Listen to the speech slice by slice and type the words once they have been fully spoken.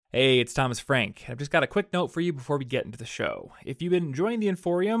Hey, it's Thomas Frank. I've just got a quick note for you before we get into the show. If you've been enjoying the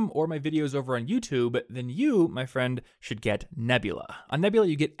Inforium or my videos over on YouTube, then you, my friend, should get Nebula. On Nebula,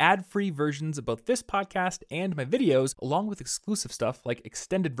 you get ad-free versions of both this podcast and my videos, along with exclusive stuff like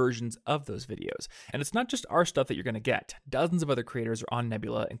extended versions of those videos. And it's not just our stuff that you're going to get. Dozens of other creators are on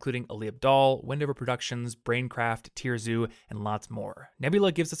Nebula, including Ali Abdaal, Wendover Productions, Braincraft, Tierzoo, and lots more.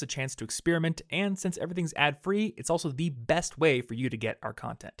 Nebula gives us a chance to experiment, and since everything's ad-free, it's also the best way for you to get our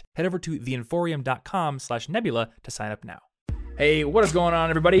content. Head over to theinforium.com/nebula to sign up now. Hey, what is going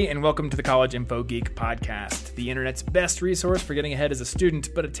on, everybody, and welcome to the College Info Geek Podcast, the internet's best resource for getting ahead as a student,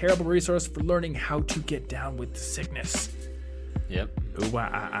 but a terrible resource for learning how to get down with the sickness. Yep. Ooh,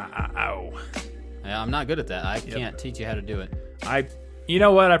 ow. Yeah, I'm not good at that. I can't teach you how to do it. You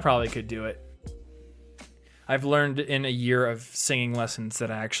know what? I probably could do it. I've learned in a year of singing lessons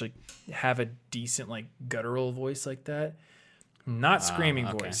that I actually have a decent, guttural voice like that. Not screaming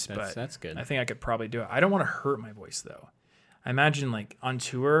voice, but that's good. I think I could probably do it. I don't want to hurt my voice, though. I imagine, on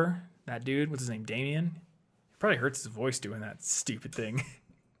tour, that dude, what's his name, Damien? He probably hurts his voice doing that stupid thing.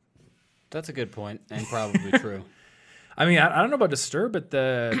 That's a good point, and probably true. I mean, I don't know about Disturbed, but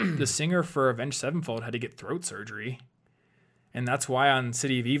the singer for Avenged Sevenfold had to get throat surgery. And that's why on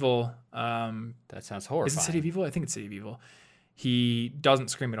City of Evil... that sounds horrifying. Is it City of Evil? I think it's City of Evil. He doesn't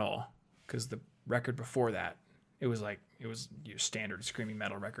scream at all, because the record before that, it was your standard screaming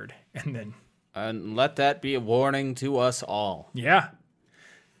metal record. And then... And let that be a warning to us all. Yeah.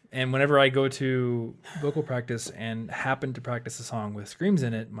 And whenever I go to vocal practice and happen to practice a song with screams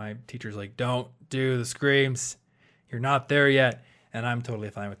in it, my teacher's like, don't do the screams. You're not there yet. And I'm totally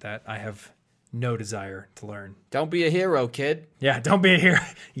fine with that. I have no desire to learn. Don't be a hero, kid. Yeah, don't be a hero.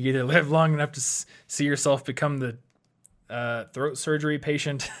 You either live long enough to see yourself become the throat surgery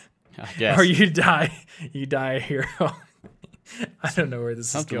patient, or you die a hero. I don't know where this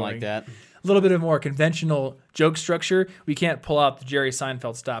is going. Something like that. A little bit of more conventional joke structure. We can't pull out the Jerry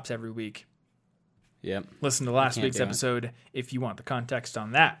Seinfeld stops every week. Yep. Listen to last week's episode if you want the context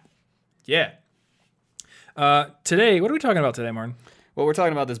on that. Yeah. Today, what are we talking about today, Martin? Well, we're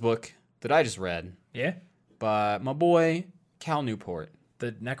talking about this book that I just read. Yeah? By my boy, Cal Newport.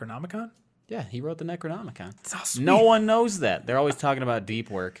 The Necronomicon? Yeah, he wrote the Necronomicon. So sweet. No one knows that. They're always talking about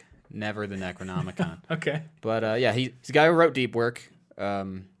Deep Work, never the Necronomicon. Okay. But yeah, he's the guy who wrote Deep Work.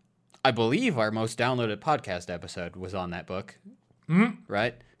 I believe our most downloaded podcast episode was on that book. Mm-hmm.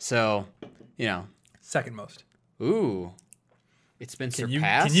 Right? So, second most. Ooh. It's been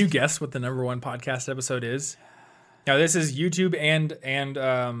surpassed. Can you guess what the number one podcast episode is? Now, this is YouTube and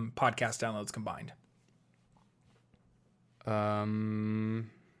podcast downloads combined.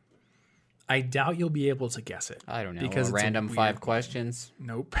 I doubt you'll be able to guess it. I don't know. Because a random 5 questions?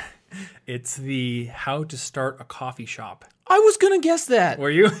 Nope. It's the how to start a coffee shop. I was going to guess that. Were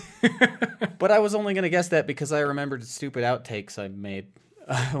you? But I was only going to guess that because I remembered stupid outtakes I made.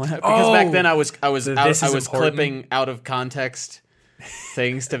 Because back then I was clipping out of context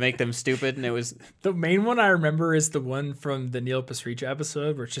things to make them stupid, and it was... The main one I remember is the one from the Neil Pasricha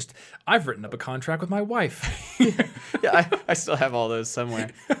episode where it's just, I've written up a contract with my wife. Yeah, I still have all those somewhere.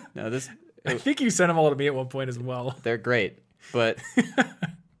 No, I think you sent them all to me at one point as well. They're great, but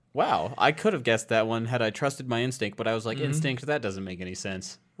wow, I could have guessed that one had I trusted my instinct, but I was like, instinct, that doesn't make any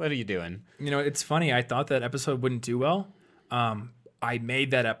sense. What are you doing? It's funny. I thought that episode wouldn't do well. I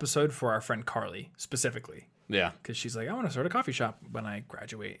made that episode for our friend Carly specifically. Yeah. Because she's like, I want to start a coffee shop when I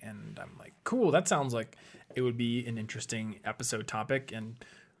graduate. And I'm like, cool, that sounds like it would be an interesting episode topic. And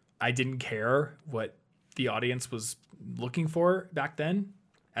I didn't care what the audience was looking for back then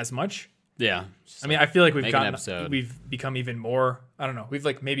as much. Yeah. I mean, I feel like we've become even more, I don't know, we've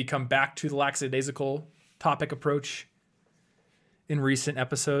maybe come back to the lackadaisical topic approach in recent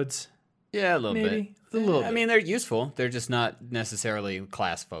episodes. Yeah, a little bit. A little bit. I mean, they're useful. They're just not necessarily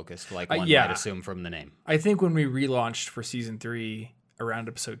class-focused like one might assume from the name. I think when we relaunched for Season 3 around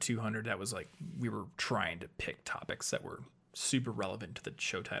episode 200, that was we were trying to pick topics that were super relevant to the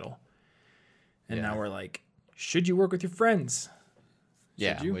show title. And now we're like, should you work with your friends?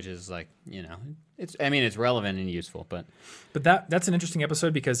 Which is it's relevant and useful, but that's an interesting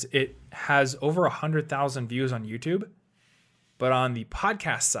episode because it has over 100,000 views on YouTube, but on the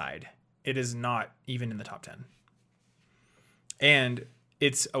podcast side, it is not even in the top 10. And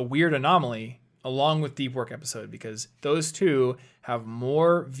it's a weird anomaly along with Deep Work episode because those two have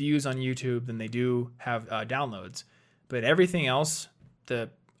more views on YouTube than they do have downloads. But everything else, the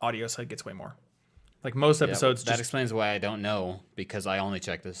audio side gets way more. Most episodes. That explains why I don't know because I only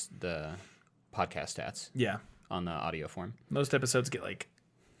check the podcast stats. Yeah. On the audio form. Most episodes get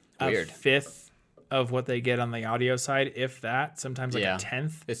a Weird. fifth of what they get on the audio side, if that. Sometimes like a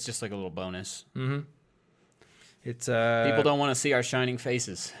tenth. It's just like a little bonus. Mm-hmm. It's people don't want to see our shining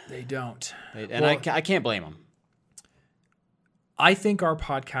faces. They don't, I can't blame them. I think our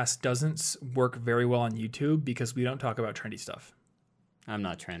podcast doesn't work very well on YouTube because we don't talk about trendy stuff. I'm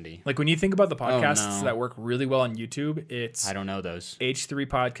not trendy. Like when you think about the podcasts that work really well on YouTube, it's I don't know those. H3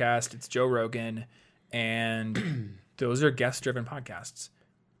 Podcast, it's Joe Rogan, and those are guest-driven podcasts.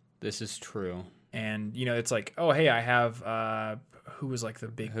 This is true. And it's like, oh hey, I have who was like the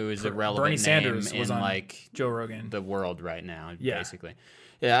big who is a relevant Bernie name Sanders was in on like Joe Rogan, the world right now, basically.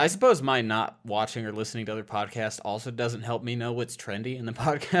 Yeah, I suppose my not watching or listening to other podcasts also doesn't help me know what's trendy in the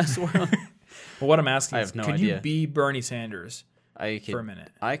podcast world. Well, what I'm asking is, no can idea. you be Bernie Sanders for a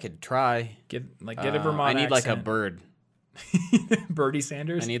minute? I could try. Get a Vermont I need accent. like a bird. Bernie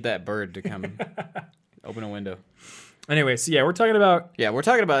Sanders? I need that bird to come open a window. Anyway, so we're talking about... Yeah, we're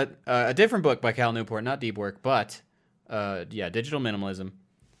talking about a different book by Cal Newport, not deep work, but digital minimalism.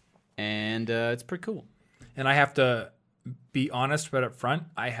 And it's pretty cool. And I have to be honest right up front,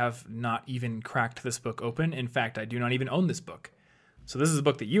 I have not even cracked this book open. In fact, I do not even own this book. So this is a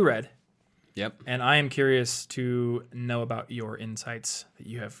book that you read. Yep. And I am curious to know about your insights that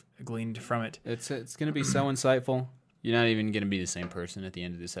you have gleaned from it. It's going to be so insightful. You're not even going to be the same person at the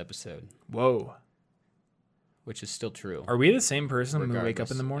end of this episode. Whoa. Which is still true. Are we the same person when we wake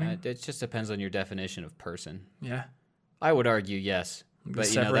up in the morning? It just depends on your definition of person. Yeah. I would argue yes. But,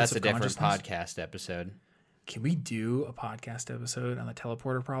 that's a different podcast episode. Can we do a podcast episode on the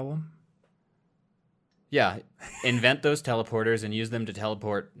teleporter problem? Yeah. Invent those teleporters and use them to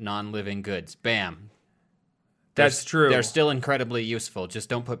teleport non-living goods. Bam. That's true. They're still incredibly useful. Just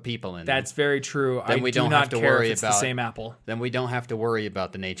don't put people in them. That's very true. Then we don't have to worry about the same Apple. Then we don't have to worry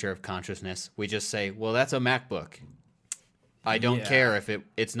about the nature of consciousness. We just say, well, that's a MacBook. I don't care if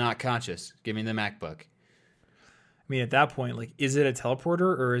it's not conscious. Give me the MacBook. I mean, at that point, like, is it a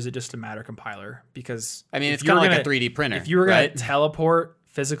teleporter or is it just a matter compiler? Because it's kind of like a 3D printer. If you were going to teleport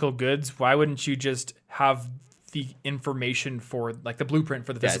physical goods, why wouldn't you just have the information for, like, the blueprint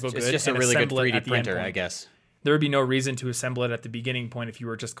for the physical good? It's just a really good 3D printer, I guess. There would be no reason to assemble it at the beginning point if you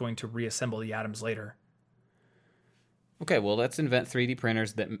were just going to reassemble the atoms later. Okay, well, let's invent 3D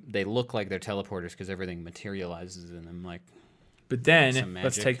printers that they look like they're teleporters because everything materializes in them. But then,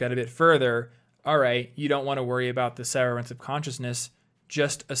 let's take that a bit further. All right, you don't want to worry about the severance of consciousness.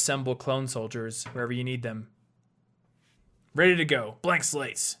 Just assemble clone soldiers wherever you need them. Ready to go. Blank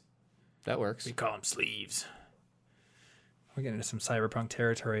slates. That works. We call them sleeves. We're getting into some cyberpunk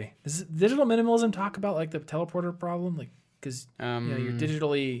territory. Does digital minimalism talk about like the teleporter problem? Like, because you're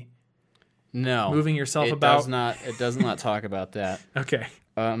digitally moving yourself about. It does not talk about that. Okay.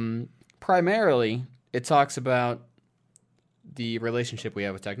 Primarily, it talks about the relationship we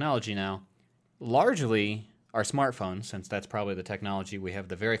have with technology now. Largely our smartphones, since that's probably the technology we have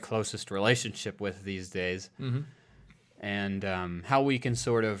the very closest relationship with these days, and how we can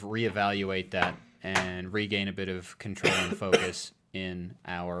sort of reevaluate that and regain a bit of control and focus in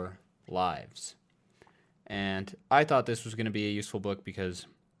our lives. And I thought this was going to be a useful book because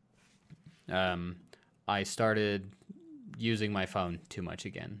I started using my phone too much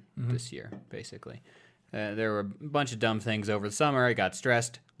again this year, basically. There were a bunch of dumb things over the summer. I got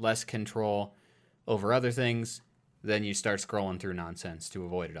stressed, less control over other things. Then you start scrolling through nonsense to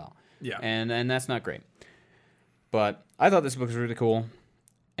avoid it all. Yeah. And that's not great. But I thought this book was really cool.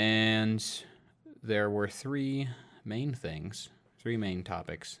 And there were three main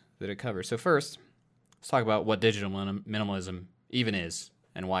topics that it covers. So first, let's talk about what digital minimalism even is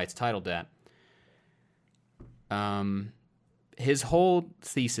and why it's titled that. His whole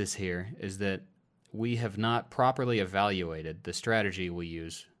thesis here is that we have not properly evaluated the strategy we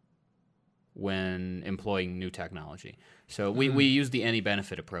use when employing new technology. So we use the any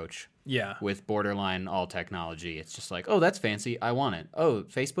benefit approach. Yeah. With borderline all technology. It's just like, oh, that's fancy. I want it. Oh,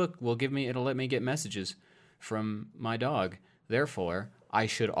 Facebook it'll let me get messages from my dog. Therefore, I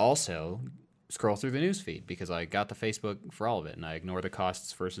should also scroll through the newsfeed because I got the Facebook for all of it and I ignore the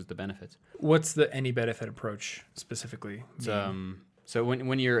costs versus the benefits. What's the any benefit approach specifically? So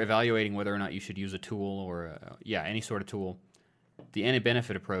when you're evaluating whether or not you should use a tool or any sort of tool, the any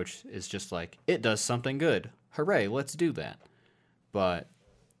benefit approach is just like, it does something good. Hooray, let's do that. But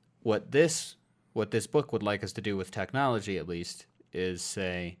what this book would like us to do with technology, at least, is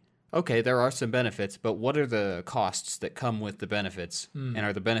say, okay, there are some benefits, but what are the costs that come with the benefits? And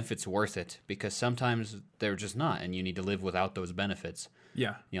are the benefits worth it? Because sometimes they're just not, and you need to live without those benefits.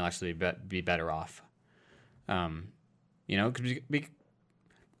 Yeah. You'll actually be better off.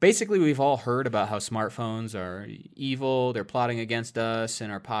 basically we've all heard about how smartphones are evil. They're plotting against us in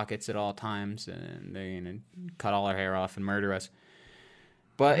our pockets at all times, and they're going to cut all our hair off and murder us.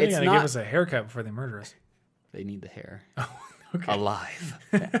 But it's not. Give us a haircut before they murder us. They need the hair. Oh, okay. Alive.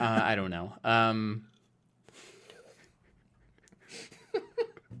 I don't know.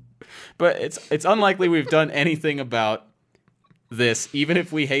 But it's unlikely we've done anything about this, even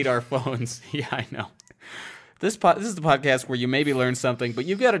if we hate our phones. Yeah, I know. This is the podcast where you maybe learn something, but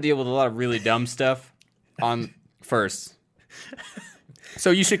you've got to deal with a lot of really dumb stuff on first. So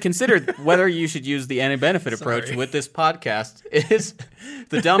you should consider whether you should use the any-benefit approach with this podcast. Is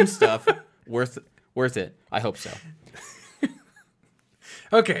the dumb stuff worth it? I hope so.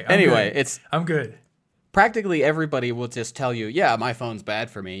 Okay. I'm good. Practically everybody will just tell you, yeah, my phone's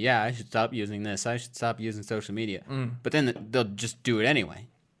bad for me. Yeah, I should stop using this. I should stop using social media. But then they'll just do it anyway.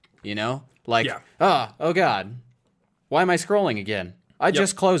 You know? Like, oh God, why am I scrolling again? I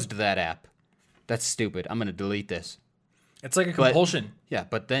just closed that app. That's stupid. I'm going to delete this. It's like a compulsion.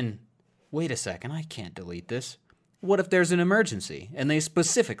 But then, wait a second, I can't delete this. What if there's an emergency and they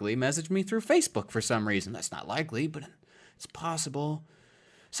specifically message me through Facebook for some reason? That's not likely, but it's possible.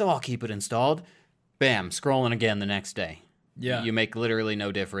 So I'll keep it installed. Bam, scrolling again the next day. Yeah. You make literally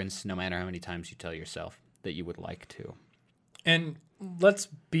no difference no matter how many times you tell yourself that you would like to. And let's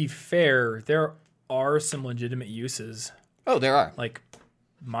be fair, there are some legitimate uses. Oh, there are. Like,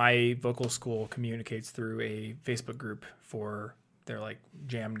 my vocal school communicates through a Facebook group for their like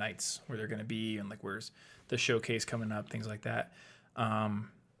jam nights where they're going to be, and like where's the showcase coming up, things like that.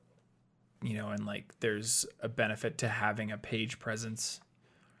 You know, and like there's a benefit to having a page presence.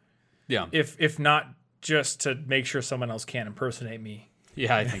 Yeah. If not just to make sure someone else can't impersonate me.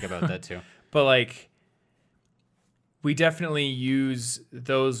 Yeah, I think about that too. But like, we definitely use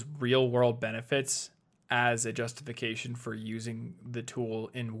those real world benefits as a justification for using the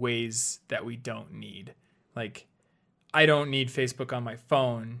tool in ways that we don't need. Like, I don't need Facebook on my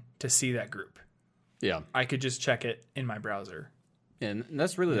phone to see that group. Yeah. I could just check it in my browser. And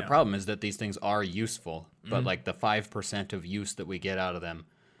that's really the problem, is that these things are useful, but like the 5% of use that we get out of them,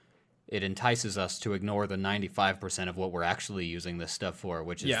 it entices us to ignore the 95% of what we're actually using this stuff for,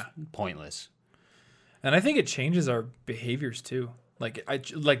 which is pointless. And I think it changes our behaviors too. Like,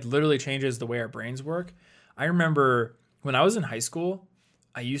 literally changes the way our brains work. I remember when I was in high school,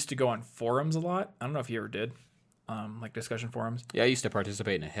 I used to go on forums a lot. I don't know if you ever did, like discussion forums. Yeah, I used to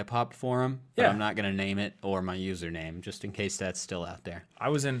participate in a hip hop forum, but I'm not going to name it or my username just in case that's still out there. I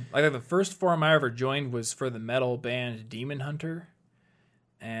was in, like, the first forum I ever joined was for the metal band Demon Hunter.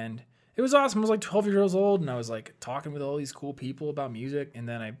 And it was awesome. I was like 12 years old, and I was like talking with all these cool people about music. And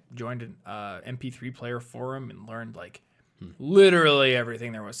then I joined an MP3 player forum and learned like literally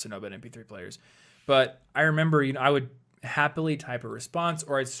everything there was to know about MP3 players. But I remember, I would happily type a response,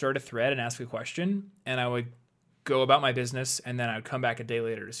 or I'd start a thread and ask a question, and I would go about my business, and then I would come back a day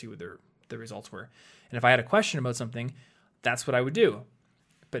later to see what the results were. And if I had a question about something, that's what I would do.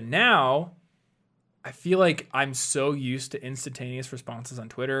 But now, I feel like I'm so used to instantaneous responses on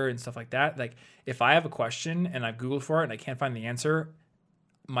Twitter and stuff like that. Like, if I have a question and I've Googled for it and I can't find the answer,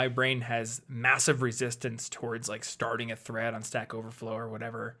 my brain has massive resistance towards like starting a thread on Stack Overflow or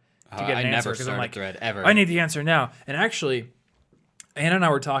whatever to get an answer. Because I'm like, thread ever. I need the answer now. And actually, Anna and I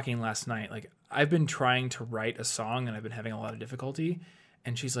were talking last night. Like, I've been trying to write a song and I've been having a lot of difficulty.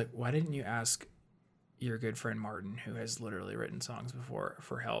 And she's like, why didn't you ask your good friend Martin, who has literally written songs before,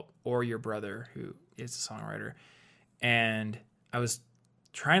 for help, or your brother, who is a songwriter? And I was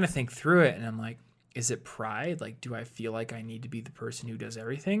trying to think through it, and I'm like, is it pride? Like, do I feel like I need to be the person who does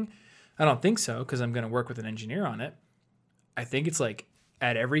everything? I don't think so, because I'm going to work with an engineer on it. I think it's like,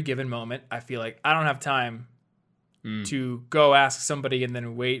 at every given moment, I feel like I don't have time to go ask somebody and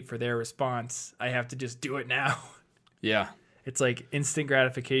then wait for their response. I have to just do it now. Yeah. It's like instant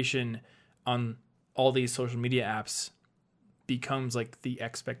gratification on all these social media apps becomes like the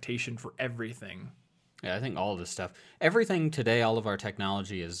expectation for everything. Yeah, I think all of this stuff, everything today, all of our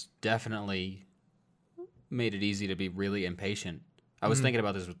technology has definitely made it easy to be really impatient. I was thinking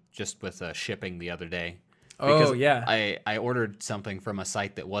about this just with shipping the other day. Oh, yeah. I ordered something from a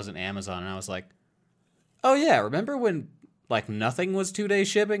site that wasn't Amazon, and I was like, oh, yeah, remember when like nothing was 2-day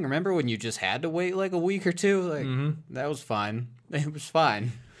shipping? Remember when you just had to wait like a week or two? Like that was fine. It was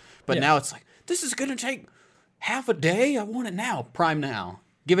fine. But now it's like, this is going to take half a day? I want it now. Prime now.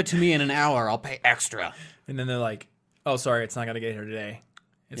 Give it to me in an hour. I'll pay extra. And then they're like, oh, sorry, it's not going to get here today.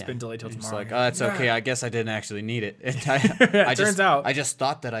 It's been delayed till tomorrow. It's like, oh, that's okay. I guess I didn't actually need it. Turns out. I just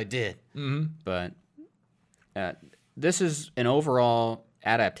thought that I did. But this is an overall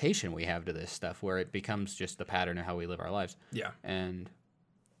adaptation we have to this stuff, where it becomes just the pattern of how we live our lives. Yeah. And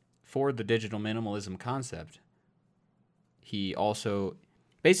for the digital minimalism concept, he also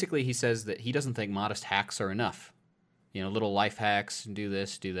basically he says that he doesn't think modest hacks are enough. Little life hacks, do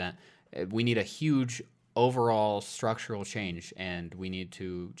this, do that. We need a huge overall structural change, and we need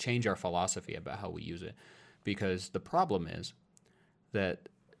to change our philosophy about how we use it. Because the problem is that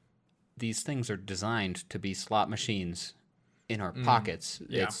these things are designed to be slot machines in our pockets.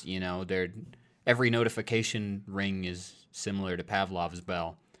 Yeah. It's, every notification ring is similar to Pavlov's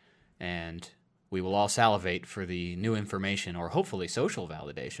bell, and we will all salivate for the new information or hopefully social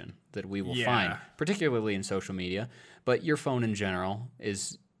validation that we will find, particularly in social media. But your phone in general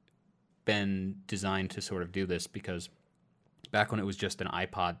is been designed to sort of do this, because back when it was just an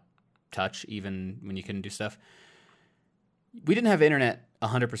iPod Touch, even when you couldn't do stuff, we didn't have internet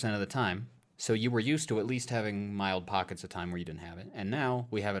 100% of the time. So you were used to at least having mild pockets of time where you didn't have it. And now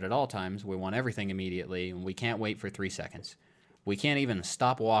we have it at all times. We want everything immediately, and we can't wait for 3 seconds. We can't even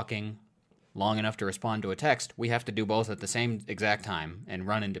stop walking long enough to respond to a text. We have to do both at the same exact time and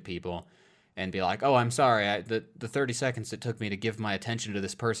run into people and be like, oh, I'm sorry, the 30 seconds it took me to give my attention to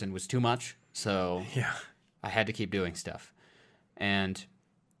this person was too much, so I had to keep doing stuff. And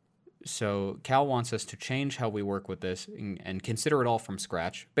so Cal wants us to change how we work with this and consider it all from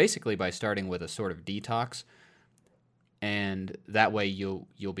scratch, basically by starting with a sort of detox, and that way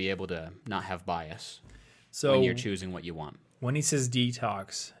you'll be able to not have bias when you're choosing what you want. When he says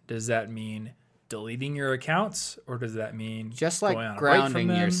detox, does that mean deleting your accounts, or does that mean just like grounding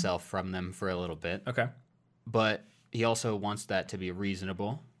yourself from them for a little bit? Okay. But he also wants that to be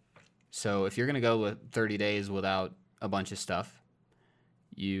reasonable. So if you're going to go with 30 days without a bunch of stuff,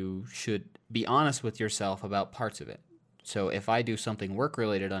 you should be honest with yourself about parts of it. So if I do something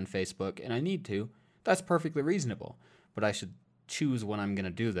work-related on Facebook and I need to, that's perfectly reasonable. But I should choose when I'm going to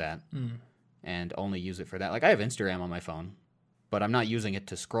do that and only use it for that. Like, I have Instagram on my phone, but I'm not using it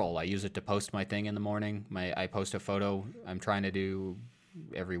to scroll. I use it to post my thing in the morning. I post a photo I'm trying to do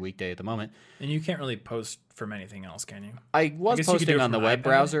every weekday at the moment. And you can't really post from anything else, can you? I was posting on the web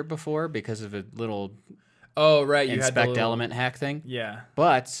browser before because of a little inspect element hack thing. Yeah.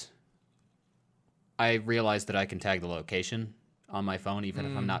 But I realized that I can tag the location on my phone even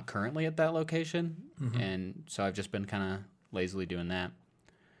if I'm not currently at that location. And so I've just been kind of lazily doing that.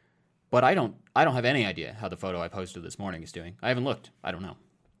 But I don't have any idea how the photo I posted this morning is doing. I haven't looked. I don't know.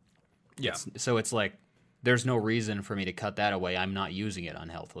 Yeah. So it's like there's no reason for me to cut that away. I'm not using it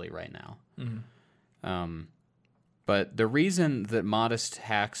unhealthily right now. But the reason that modest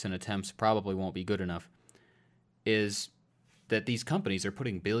hacks and attempts probably won't be good enough is that these companies are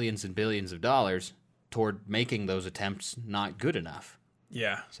putting billions and billions of dollars toward making those attempts not good enough.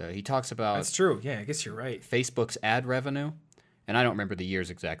 Yeah. So he talks about... That's true. Yeah, I guess you're right. Facebook's ad revenue. And I don't remember the years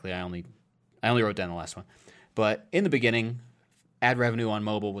exactly. I only wrote down the last one. But in the beginning, ad revenue on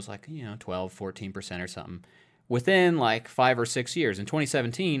mobile was like, 12, 14% or something. Within like 5 or 6 years, in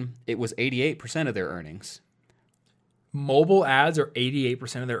 2017, it was 88% of their earnings. Mobile ads are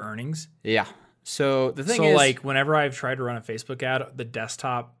 88% of their earnings? Yeah. So the thing is... like, whenever I've tried to run a Facebook ad, the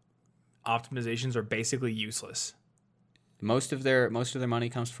desktop optimizations are basically useless. Most of their money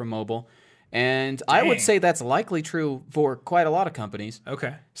comes from mobile. And I would say that's likely true for quite a lot of companies.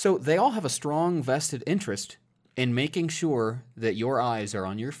 Okay. So they all have a strong vested interest in making sure that your eyes are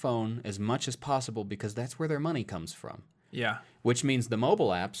on your phone as much as possible because that's where their money comes from. Yeah. Which means the mobile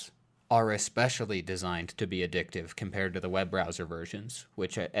apps are especially designed to be addictive compared to the web browser versions,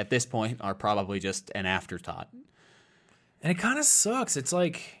 which at this point are probably just an afterthought. And it kind of sucks. It's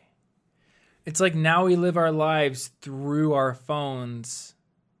like now we live our lives through our phones.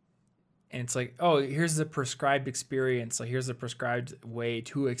 And it's like, oh, here's the prescribed experience. Like, here's the prescribed way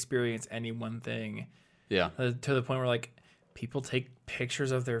to experience any one thing. Yeah. To the point where, like, people take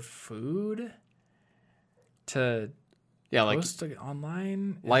pictures of their food to post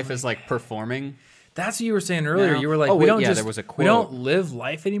online. Life is like performing. That's what you were saying earlier. You were like, there was a quote. We don't live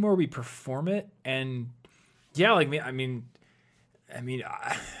life anymore. We perform it. And yeah, like, I mean,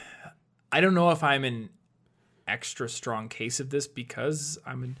 I don't know if I'm an extra strong case of this because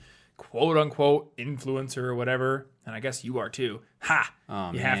I'm an quote unquote influencer or whatever, and I guess you are too.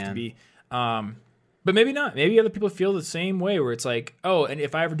 You have to be. But maybe not. Maybe other people feel the same way where it's like, oh, and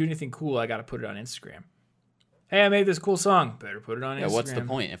if I ever do anything cool, I got to put it on Instagram. Hey, I made this cool song. Better put it on Instagram. Yeah, what's the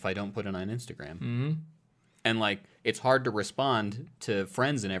point if I don't put it on Instagram? And like, it's hard to respond to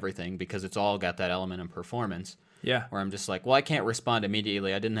friends and everything because it's all got that element of performance. Yeah. Where I'm just like, well, I can't respond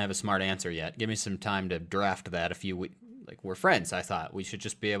immediately. I didn't have a smart answer yet. Give me some time to draft that a few weeks. Like, we're friends. I thought we should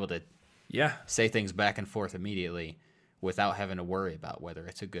just be able to say things back and forth immediately without having to worry about whether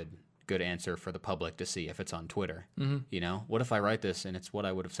it's a good good answer for the public to see if it's on Twitter. You know, what if I write this and it's what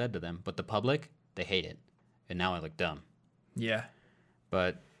I would have said to them, but the public, they hate it, and now I look dumb. Yeah.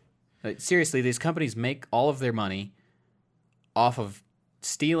 But seriously, these companies make all of their money off of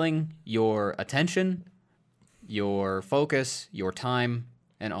stealing your attention, your focus, your time,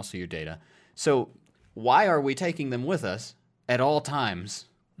 and also your data. So why are we taking them with us at all times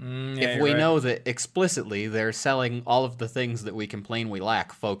if we know that explicitly they're selling all of the things that we complain we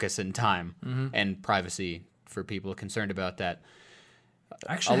lack, focus and time and privacy for people concerned about that?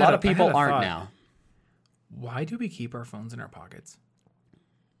 Actually, a lot of people aren't now. Why do we keep our phones in our pockets?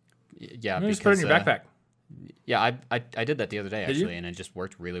 Yeah, because just put it in your backpack. Yeah, I did that the other day, actually, and it just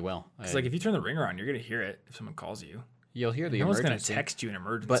worked really well. It's like if you turn the ringer on, you're going to hear it if someone calls you. You'll hear the no emergency. No one's going to text you an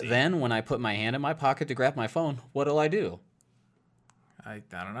emergency. But then when I put my hand in my pocket to grab my phone, what'll I do? I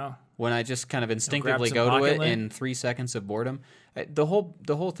don't know. When I just kind of instinctively go to it in 3 seconds of boredom. The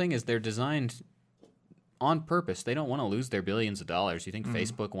whole thing is they're designed on purpose. They don't want to lose their billions of dollars. You think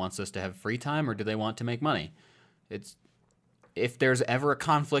Facebook wants us to have free time, or do they want to make money? If there's ever a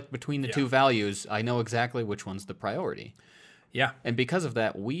conflict between the two values, I know exactly which one's the priority. Yeah. And because of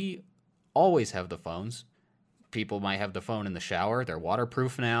that, we always have the phones. People might have the phone in the shower. They're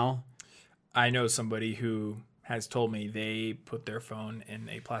waterproof now. I know somebody who has told me they put their phone in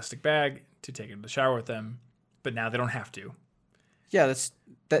a plastic bag to take it to the shower with them, but now they don't have to. Yeah,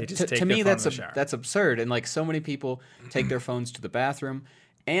 to me that's absurd. And like so many people take their phones to the bathroom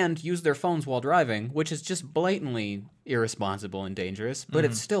and use their phones while driving, which is just blatantly irresponsible and dangerous. But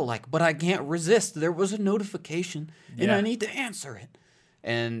it's still like, but I can't resist. There was a notification and I need to answer it.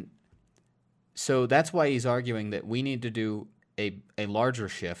 And so that's why he's arguing that we need to do a larger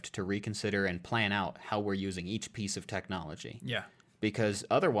shift to reconsider and plan out how we're using each piece of technology. Yeah. Because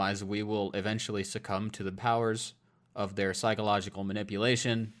otherwise we will eventually succumb to the powers of their psychological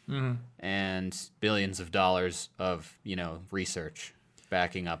manipulation and billions of dollars of, research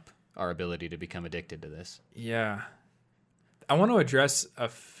backing up our ability to become addicted to this. Yeah. I want to address a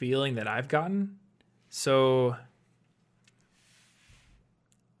feeling that I've gotten. So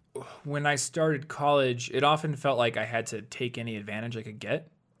when I started college, it often felt like I had to take any advantage I could get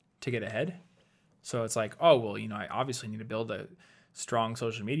to get ahead. So it's like, oh, well, I obviously need to build a strong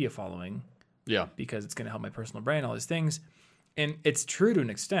social media following. Yeah. Because it's going to help my personal brand, all these things. And it's true to an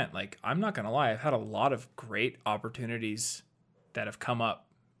extent. Like, I'm not going to lie. I've had a lot of great opportunities that have come up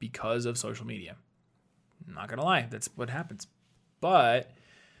because of social media. I'm not going to lie. That's what happens. But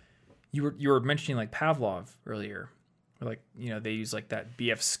you were mentioning like Pavlov earlier. Like, they use like that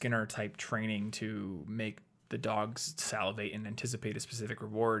B.F. Skinner type training to make the dogs salivate and anticipate a specific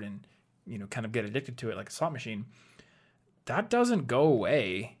reward and, kind of get addicted to it like a slot machine. That doesn't go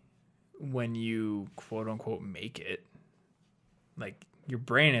away when you quote unquote make it. Like, your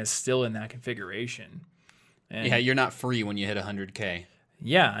brain is still in that configuration. And yeah, you're not free when you hit 100K.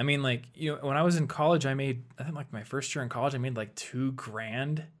 Yeah, I mean, like, when I was in college, I think like my first year in college, I made like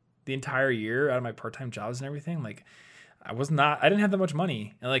 $2,000 the entire year out of my part-time jobs and everything. Like, I didn't have that much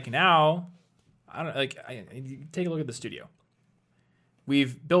money. And like now, you take a look at the studio.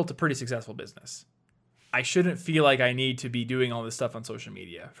 We've built a pretty successful business. I shouldn't feel like I need to be doing all this stuff on social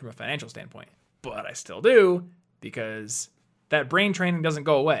media from a financial standpoint, but I still do, because that brain training doesn't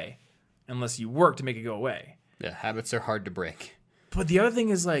go away unless you work to make it go away. Yeah, habits are hard to break. But the other thing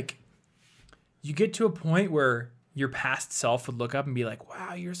is, like, you get to a point where your past self would look up and be like,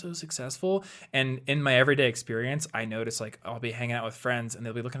 wow, you're so successful. And in my everyday experience, I notice, like, I'll be hanging out with friends and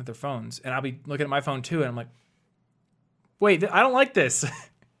they'll be looking at their phones and I'll be looking at my phone too. And I'm like, wait, I don't like this.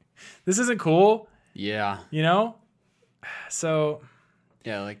 This isn't cool. Yeah. So.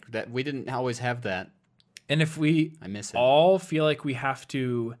 Yeah, like that. We didn't always have that. And if we I miss it. all feel like we have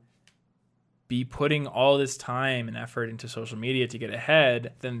to be putting all this time and effort into social media to get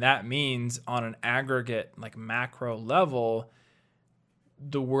ahead, then that means on an aggregate, like macro level,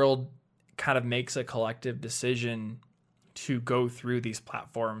 the world kind of makes a collective decision to go through these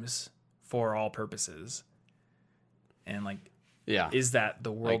platforms for all purposes. And like, yeah, is that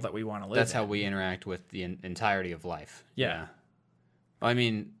the world that we want to live in? That's how we interact with the entirety of life. Yeah. I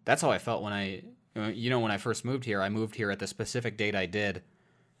mean, that's how I felt when I first moved here. I moved here at the specific date I did,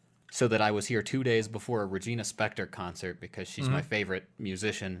 so that I was here 2 days before a Regina Spektor concert, because she's my favorite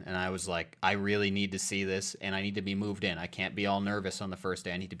musician. And I was like, I really need to see this and I need to be moved in. I can't be all nervous on the first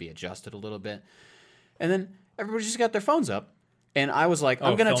day. I need to be adjusted a little bit. And then everybody just got their phones up. And I was like,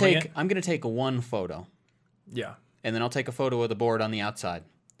 I'm going to take one photo. Yeah. And then I'll take a photo of the board on the outside.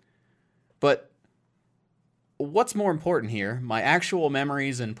 But what's more important here, my actual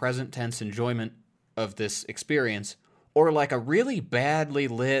memories and present tense enjoyment of this experience, Or like a really badly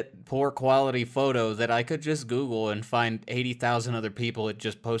lit, poor quality photo that I could just Google and find 80,000 other people that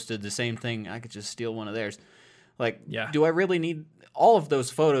just posted the same thing. I could just steal one of theirs. Like, do I really need... All of those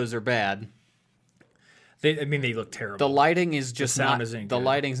photos are bad. They look terrible. The lighting is just the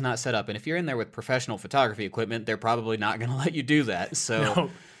lighting's not set up. And if you're in there with professional photography equipment, they're probably not going to let you do that. So...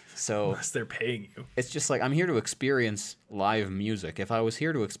 So unless they're paying you. It's just like, I'm here to experience live music. If I was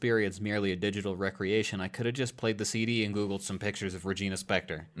here to experience merely a digital recreation, I could have just played the CD and Googled some pictures of Regina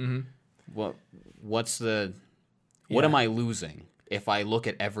Spektor. What am I losing if I look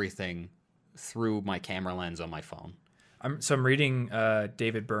at everything through my camera lens on my phone? I'm reading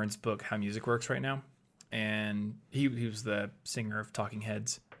David Byrne's book, How Music Works, right now. And he was the singer of Talking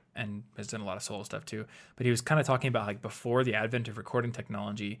Heads and has done a lot of solo stuff too. But he was kind of talking about like before the advent of recording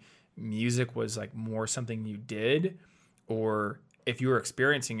technology, music was like more something you did, or if you were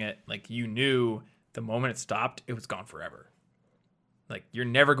experiencing it, like you knew the moment it stopped, it was gone forever. Like you're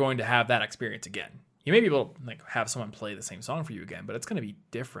never going to have that experience again. You may be able to like have someone play the same song for you again, but it's going to be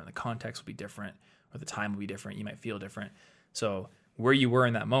different. The context will be different, or the time will be different. You might feel different. So where you were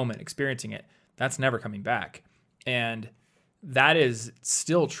in that moment, experiencing it, that's never coming back. And that is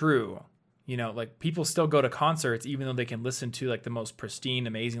still true. You know, like people still go to concerts even though they can listen to like the most pristine,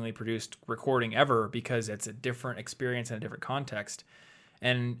 amazingly produced recording ever because it's a different experience in a different context.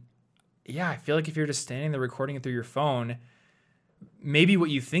 And yeah, I feel like if you're just standing there recording it through your phone, maybe what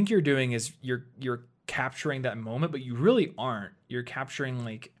you think you're doing is you're capturing that moment, but you really aren't. You're capturing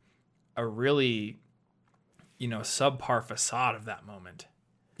like a really, subpar facade of that moment.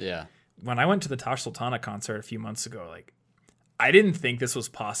 Yeah. When I went to the Tash Sultana concert a few months ago, like I didn't think this was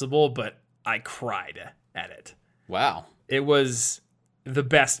possible, but I cried at it. Wow. It was the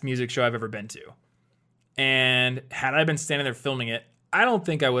best music show I've ever been to. And had I been standing there filming it, I don't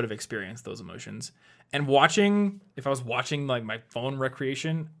think I would have experienced those emotions. And if I was watching like my phone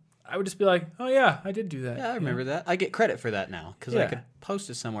recreation, I would just be like, oh yeah, I did do that. Yeah, I remember that. I get credit for that now because I could post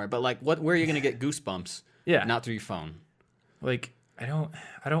it somewhere. But like, where are you going to get goosebumps? Yeah. Not through your phone. Like, I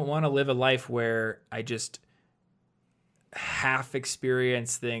don't want to live a life where I just half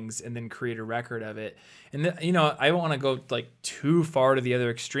experience things and then create a record of it. And I don't want to go like too far to the other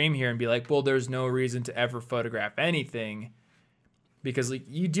extreme here and be like, well, there's no reason to ever photograph anything, because like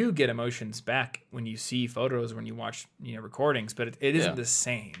you do get emotions back when you see photos, when you watch recordings, but it isn't the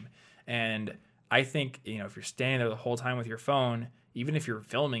same. And I think if you're standing there the whole time with your phone, even if you're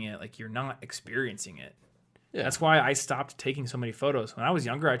filming it, like you're not experiencing it. Yeah. That's why I stopped taking so many photos. When I was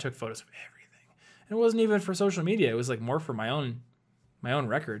younger, I took photos of everything. And it wasn't even for social media. It was like more for my own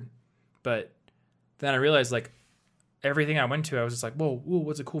record. But then I realized like everything I went to, I was just like, whoa,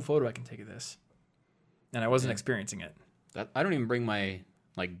 what's a cool photo I can take of this? And I wasn't experiencing it. I don't even bring my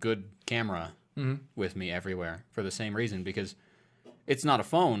like good camera with me everywhere for the same reason, because it's not a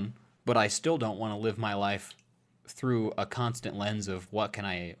phone, but I still don't want to live my life through a constant lens of what can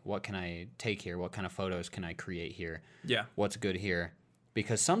I take here? What kind of photos can I create here? Yeah. What's good here?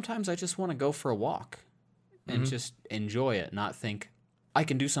 Because sometimes I just want to go for a walk and just enjoy it, not think I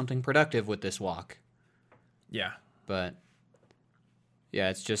can do something productive with this walk. Yeah. But yeah,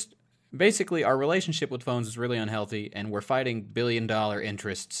 it's just basically our relationship with phones is really unhealthy, and we're fighting billion-dollar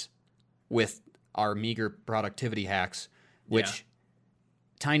interests with our meager productivity hacks, which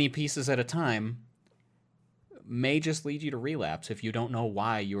tiny pieces at a time may just lead you to relapse if you don't know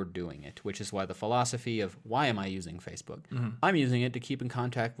why you're doing it, which is why the philosophy of why am I using Facebook? I'm using it to keep in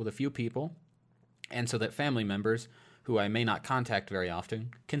contact with a few people, and so that family members who I may not contact very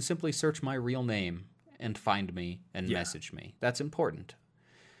often can simply search my real name and find me and message me. That's important.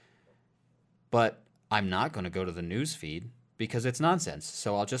 But I'm not going to go to the news feed because it's nonsense.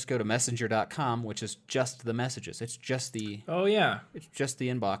 So I'll just go to messenger.com, which is just the messages. It's just the it's just the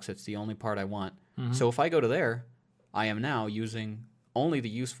inbox. It's the only part I want. So if I go to there, I am now using only the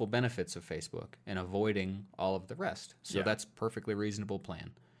useful benefits of Facebook and avoiding all of the rest. So that's a perfectly reasonable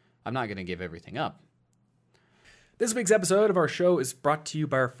plan. I'm not going to give everything up. This week's episode of our show is brought to you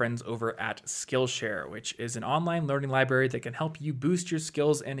by our friends over at Skillshare, which is an online learning library that can help you boost your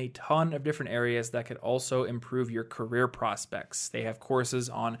skills in a ton of different areas that could also improve your career prospects. They have courses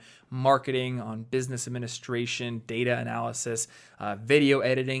on marketing, on business administration, data analysis, video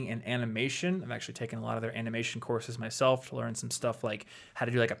editing, and animation. I've actually taken a lot of their animation courses myself to learn some stuff like how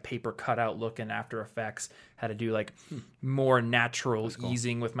to do like a paper cutout look in After Effects, how to do like more natural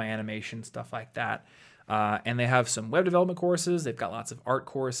easing with my animation, stuff like that. And they have some web development courses. They've got lots of art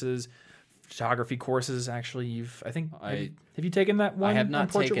courses, photography courses. Actually, have you taken that one? I have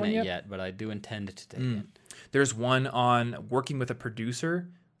not taken it yet, but I do intend to take it. There's one on working with a producer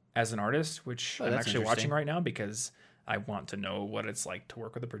as an artist, which I'm actually watching right now because I want to know what it's like to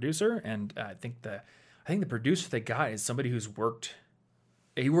work with a producer. And I think the producer they got is somebody who's worked.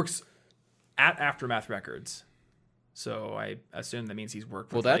 He works at Aftermath Records, so I assume that means he's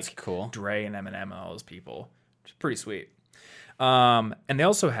worked with that's cool. Dre and Eminem and all those people, which is pretty sweet. And they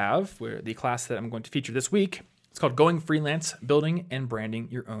also have the class that I'm going to feature this week. It's called Going Freelance, Building and Branding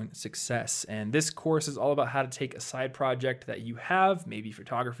Your Own Success. And this course is all about how to take a side project that you have, maybe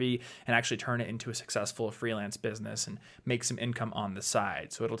photography, and actually turn it into a successful freelance business and make some income on the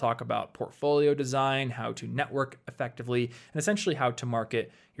side. So it'll talk about portfolio design, how to network effectively, and essentially how to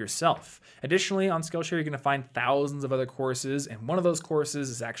market yourself. Additionally, on Skillshare, you're going to find thousands of other courses, and one of those courses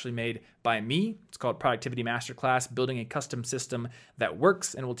is actually made by me. It's called Productivity Masterclass, Building a Custom System That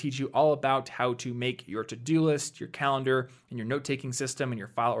Works, and will teach you all about how to make your to-do list, your calendar, and your note-taking system and your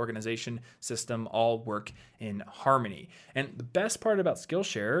file organization system all work in harmony. And the best part about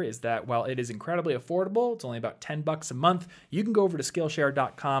Skillshare is that while it is incredibly affordable, it's only about $10 a month, you can go over to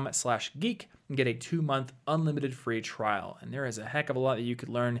Skillshare.com/geek and get a 2-month unlimited free trial. And there is a heck of a lot that you could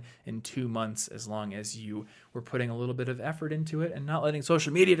learn in 2 months as long as you were putting a little bit of effort into it and not letting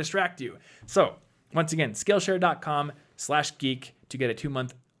social media distract you. So once again, Skillshare.com/geek to get a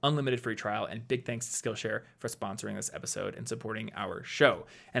 2-month unlimited free trial. And big thanks to Skillshare for sponsoring this episode and supporting our show.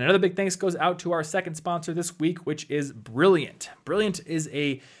 And another big thanks goes out to our second sponsor this week, which is Brilliant. Brilliant is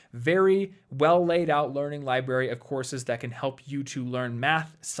a very well laid out learning library of courses that can help you to learn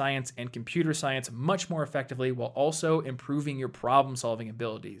math, science, and computer science much more effectively while also improving your problem solving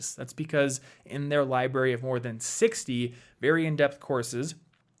abilities. That's because in their library of more than 60 very in-depth courses,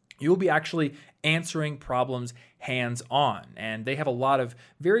 you'll be actually answering problems hands-on. And they have a lot of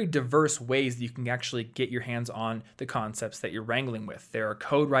very diverse ways that you can actually get your hands on the concepts that you're wrangling with. There are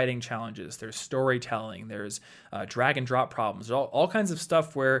code writing challenges, there's storytelling, there's drag and drop problems, there's all kinds of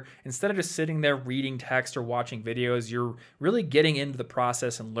stuff where instead of just sitting there reading text or watching videos, you're really getting into the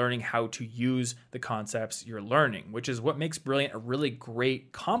process and learning how to use the concepts you're learning, which is what makes Brilliant a really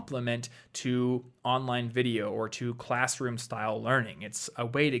great complement to online video or to classroom style learning. It's a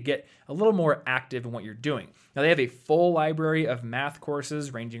way to get a little more active in what you're doing. Now, they have a full library of math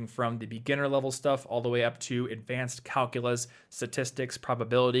courses ranging from the beginner level stuff all the way up to advanced calculus, statistics,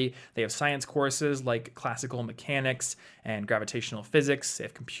 probability. They have science courses like classical mechanics and gravitational physics. They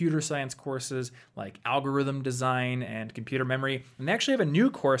have computer science courses like algorithm design and computer memory. And they actually have a new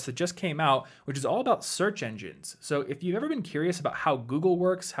course that just came out, which is all about search engines. So if you've ever been curious about how Google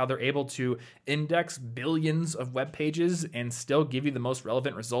works, how they're able to index billions of web pages and still give you the most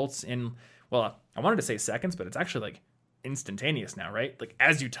relevant results in, well, I wanted to say seconds, but it's actually like instantaneous now, right? Like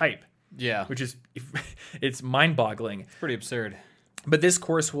as you type. Yeah. Which is, it's mind-boggling. It's pretty absurd. But this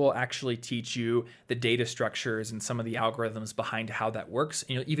course will actually teach you the data structures and some of the algorithms behind how that works.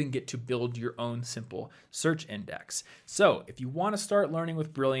 And you'll even get to build your own simple search index. So if you want to start learning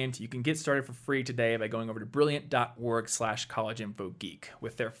with Brilliant, you can get started for free today by going over to brilliant.org/collegeinfogeek.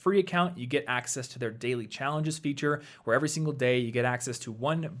 With their free account, you get access to their daily challenges feature, where every single day you get access to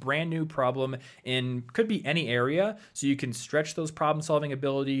one brand new problem in could be any area. So you can stretch those problem solving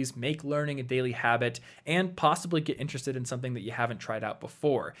abilities, make learning a daily habit, and possibly get interested in something that you haven't tried out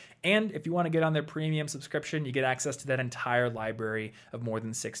before. And if you want to get on their premium subscription, you get access to that entire library of more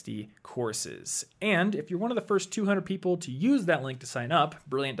than 60 courses. And if you're one of the first 200 people to use that link to sign up,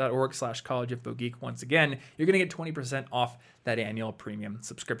 brilliant.org/collegeinfogeek, once again, you're going to get 20% off that annual premium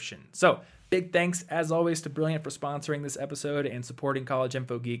subscription. So big thanks, as always, to Brilliant for sponsoring this episode and supporting College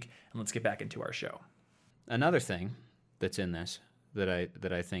Info Geek. And let's get back into our show. Another thing that's in this that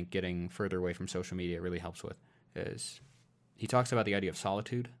I think getting further away from social media really helps with is he talks about the idea of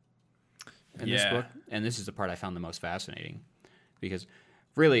solitude in this book. And this is the part I found the most fascinating because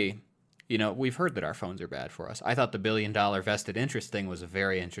really, you know, we've heard that our phones are bad for us. I thought the $1 billion vested interest thing was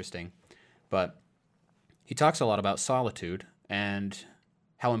very interesting, but he talks a lot about solitude and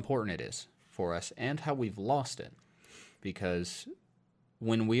how important it is for us and how we've lost it. Because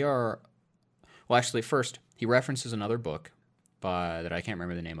when we are, well, actually, first, he references another book that I can't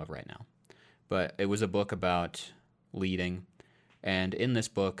remember the name of right now, but it was a book about leading. And in this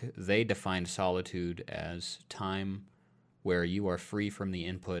book, they defined solitude as time where you are free from the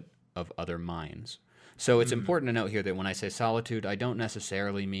input of other minds. So it's important to note here that when I say solitude, I don't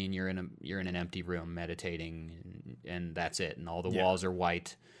necessarily mean you're in an empty room meditating and that's it, and all the walls are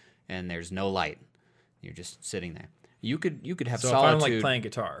white and there's no light. You're just sitting there. You could have solitude. If I'm like playing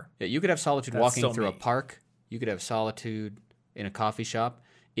guitar. Yeah, you could have solitude walking through a park. You could have solitude in a coffee shop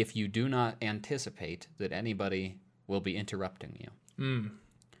if you do not anticipate that anybody will be interrupting you.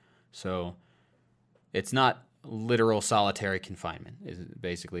 So it's not literal solitary confinement is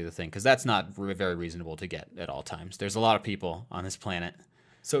basically the thing, because that's not very reasonable to get at all times. There's a lot of people on this planet.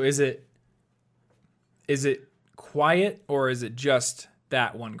 So is it quiet, or is it just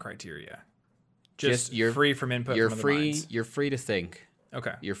that one criteria? Just you're free from input from other minds? You're free to think.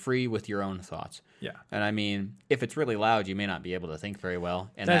 Okay. You're free with your own thoughts. Yeah. And I mean, if it's really loud, you may not be able to think very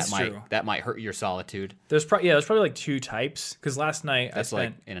well, and That's true. that might hurt your solitude. There's probably like two types, because last night I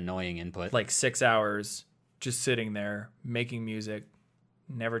spent like an annoying input. like 6 hours just sitting there making music,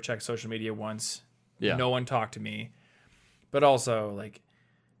 never checked social media once. Yeah. No one talked to me. But also, like,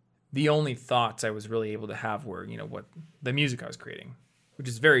 the only thoughts I was really able to have were, what the music I was creating, which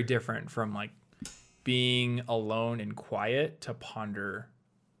is very different from like being alone and quiet to ponder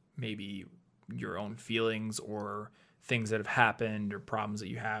maybe your own feelings or things that have happened or problems that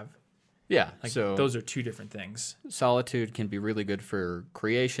you have. Yeah. Like, so those are two different things. Solitude can be really good for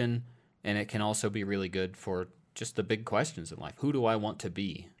creation, and it can also be really good for just the big questions in life. Who do I want to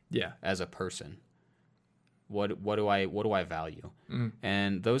be? Yeah. As a person? What do I value? Mm-hmm.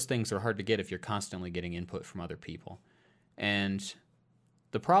 And those things are hard to get if you're constantly getting input from other people. And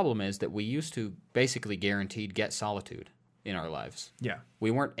the problem is that we used to basically guaranteed get solitude in our lives. Yeah.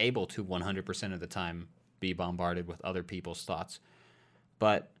 We weren't able to 100% of the time be bombarded with other people's thoughts.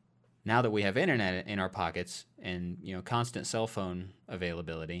 But now that we have internet in our pockets and, constant cell phone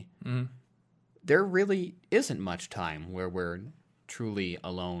availability, mm-hmm. there really isn't much time where we're truly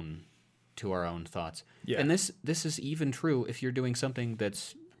alone to our own thoughts. Yeah. And this is even true if you're doing something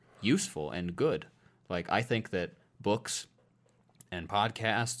that's useful and good. Like, I think that books and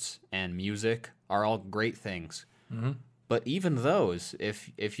podcasts and music are all great things. Mm-hmm. But even those,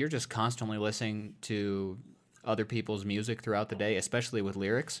 if you're just constantly listening to other people's music throughout the day, especially with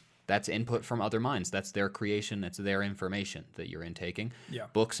lyrics, that's input from other minds. That's their creation. That's their information that you're intaking. Yeah.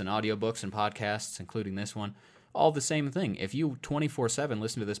 Books and audiobooks and podcasts, including this one, all the same thing. If you 24/7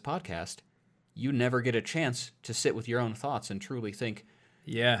 listen to this podcast, you never get a chance to sit with your own thoughts and truly think,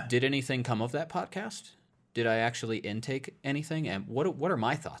 yeah, did anything come of that podcast? Did I actually intake anything? And what are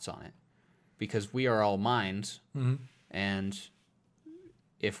my thoughts on it? Because we are all minds, mm-hmm. and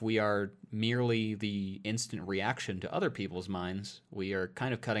if we are merely the instant reaction to other people's minds, we are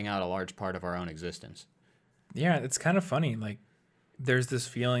kind of cutting out a large part of our own existence. Yeah, it's kind of funny. Like, there's this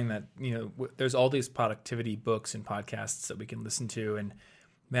feeling that, there's all these productivity books and podcasts that we can listen to, and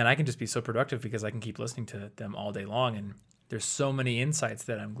man, I can just be so productive because I can keep listening to them all day long, and there's so many insights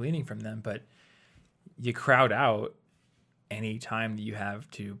that I'm gleaning from them, but you crowd out any time that you have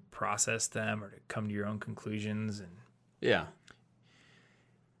to process them or to come to your own conclusions. And yeah,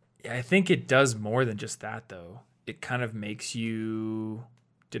 I think it does more than just that, though. It kind of makes you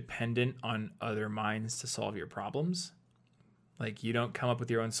dependent on other minds to solve your problems. Like, you don't come up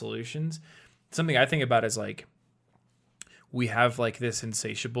with your own solutions. Something I think about is, like, we have like this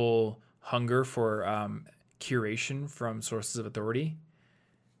insatiable hunger for curation from sources of authority.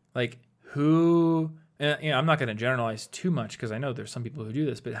 Like, who, I'm not going to generalize too much because I know there's some people who do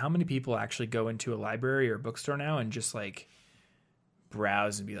this, but how many people actually go into a library or a bookstore now and just like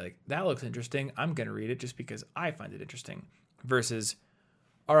browse and be like, that looks interesting, I'm going to read it just because I find it interesting, versus,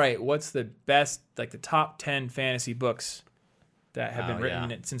 all right, what's the best, like the top 10 fantasy books that have been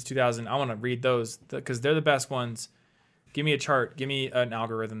written since 2000? I want to read those because they're the best ones. Give me a chart. Give me an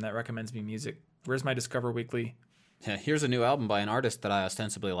algorithm that recommends me music. Where's my Discover Weekly? Yeah, here's a new album by an artist that I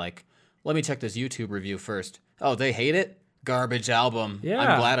ostensibly like. Let me check this YouTube review first. Oh, they hate it? Garbage album. Yeah.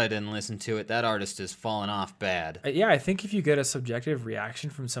 I'm glad I didn't listen to it. That artist is falling off bad. Yeah, I think if you get a subjective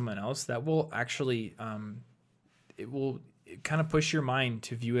reaction from someone else, that will actually, it will kind of push your mind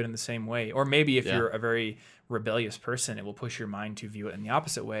to view it in the same way. Or maybe if you're a very rebellious person, it will push your mind to view it in the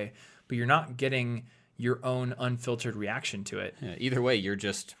opposite way. But you're not getting your own unfiltered reaction to it. Yeah, either way, you're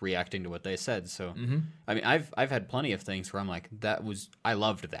just reacting to what they said. So, mm-hmm. I mean, I've had plenty of things where I'm like, I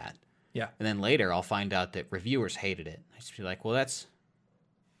loved that. Yeah. And then later I'll find out that reviewers hated it. I just be like, well, that's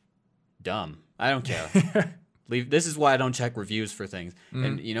dumb. I don't care. This is why I don't check reviews for things.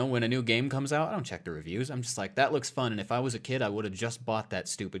 Mm-hmm. And, when a new game comes out, I don't check the reviews. I'm just like, that looks fun. And if I was a kid, I would have just bought that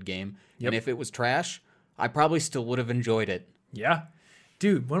stupid game. Yep. And if it was trash, I probably still would have enjoyed it. Yeah.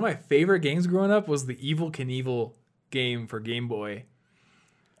 Dude, one of my favorite games growing up was the Evel Knievel game for Game Boy.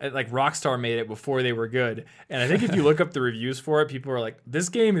 Like, Rockstar made it before they were good. And I think if you look up the reviews for it, people are like, this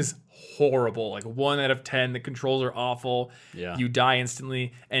game is horrible. Like, 1 out of 10. The controls are awful. Yeah. You die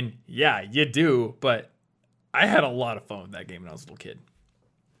instantly. And yeah, you do. But I had a lot of fun with that game when I was a little kid.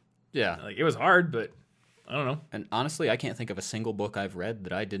 Yeah. Like, it was hard, but I don't know. And honestly, I can't think of a single book I've read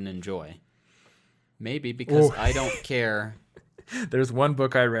that I didn't enjoy. Maybe because I don't care There's one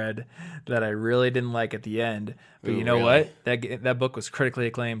book I read that I really didn't like at the end, but you know really? what? That book was critically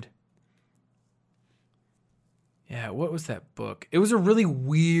acclaimed. Yeah, what was that book? It was a really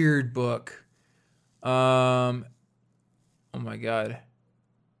weird book. Oh my God.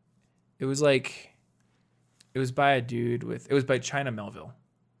 It was by China Melville.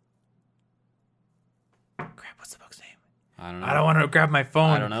 Crap, what's the book's name? I don't know. I don't want to grab my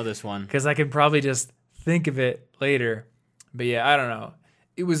phone. I don't know this one. Because I can probably just think of it later. But yeah, I don't know.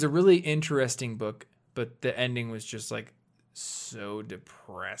 It was a really interesting book, but the ending was just like so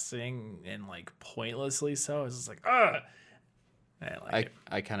depressing and like pointlessly so. I was just like, ugh.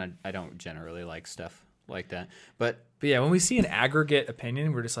 I don't generally like stuff like that. But yeah, when we see an aggregate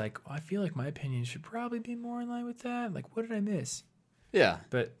opinion, we're just like, oh, I feel like my opinion should probably be more in line with that. Like, what did I miss? Yeah.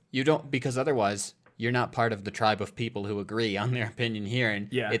 But you don't, because otherwise you're not part of the tribe of people who agree on their opinion here. And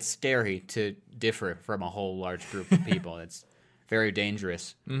it's scary to differ from a whole large group of people. It's very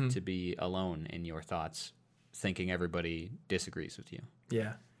dangerous to be alone in your thoughts, thinking everybody disagrees with you.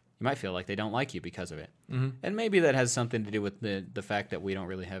 Yeah. You might feel like they don't like you because of it. And maybe that has something to do with the fact that we don't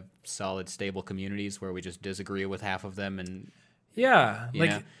really have solid, stable communities where we just disagree with half of them. And yeah,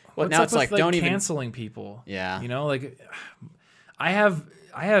 like, well, now it's like, don't even canceling people. Yeah. You know, like I have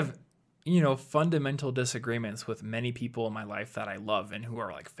fundamental disagreements with many people in my life that I love and who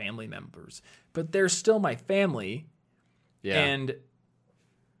are like family members, but they're still my family. Yeah. And,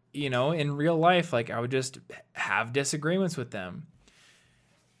 in real life, like I would just have disagreements with them.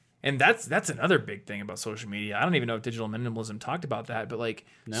 And that's another big thing about social media. I don't even know if digital minimalism talked about that, but like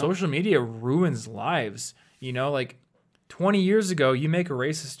social media ruins lives. Like 20 years ago, you make a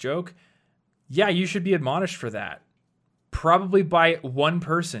racist joke. Yeah, you should be admonished for that. Probably by one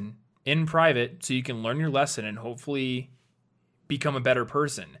person in private so you can learn your lesson and hopefully become a better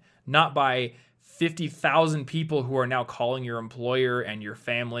person. Not by 50,000 people who are now calling your employer and your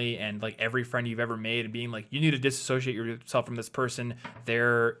family and like every friend you've ever made and being like, you need to disassociate yourself from this person.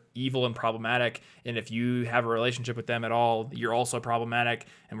 They're evil and problematic. And if you have a relationship with them at all, you're also problematic.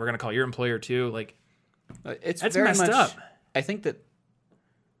 And we're going to call your employer too. Like, that's very messed up. I think that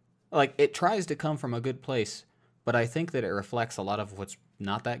like it tries to come from a good place, but I think that it reflects a lot of what's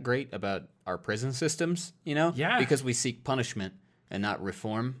not that great about our prison systems, Yeah. Because we seek punishment and not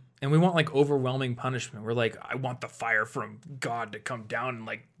reform. And we want like overwhelming punishment. We're like, I want the fire from God to come down and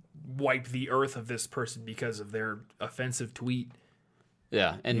like wipe the earth of this person because of their offensive tweet.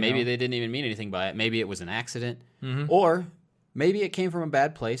 Yeah, and maybe they didn't even mean anything by it. Maybe it was an accident, or maybe it came from a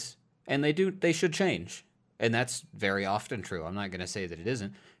bad place, and they should change. And that's very often true. I'm not going to say that it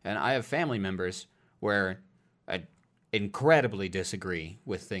isn't. And I have family members where I incredibly disagree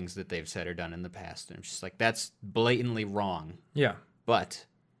with things that they've said or done in the past. And I'm just like, that's blatantly wrong. Yeah. But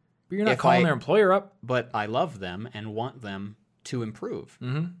you're not calling their employer up. But I love them and want them to improve.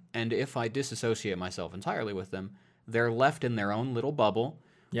 And if I disassociate myself entirely with them, they're left in their own little bubble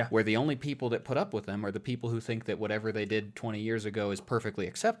where the only people that put up with them are the people who think that whatever they did 20 years ago is perfectly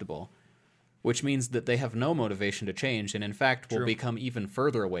acceptable, which means that they have no motivation to change and, in fact, will become even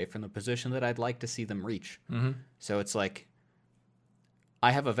further away from the position that I'd like to see them reach. So it's like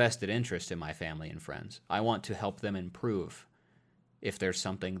I have a vested interest in my family and friends. I want to help them improve if there's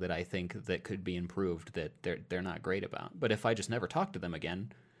something that I think that could be improved that they're not great about. But if I just never talk to them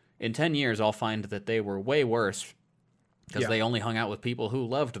again, in 10 years I'll find that they were way worse because they only hung out with people who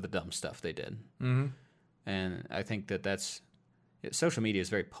loved the dumb stuff they did. And I think that's social media is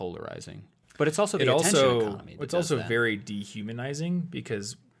very polarizing. But it's also the attention economy. It's also very dehumanizing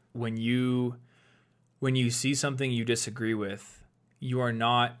because when you see something you disagree with, you are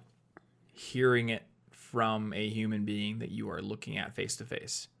not hearing it from a human being that you are looking at face to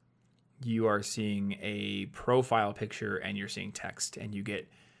face. You are seeing a profile picture and you're seeing text and you get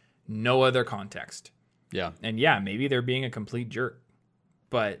no other context. Yeah. And maybe they're being a complete jerk,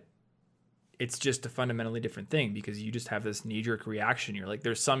 but it's just a fundamentally different thing because you just have this knee-jerk reaction. You're like,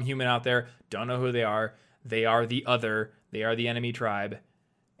 there's some human out there, don't know who they are the other, they are the enemy tribe,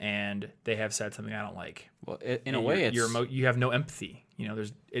 and they have said something I don't like. Well, in a way, you have no empathy. You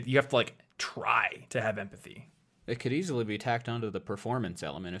have to like try to have empathy. It could easily be tacked onto the performance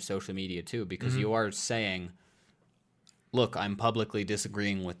element of social media too, because you are saying, look, I'm publicly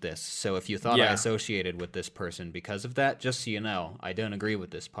disagreeing with this. So if you thought I associated with this person because of that, just so you know, I don't agree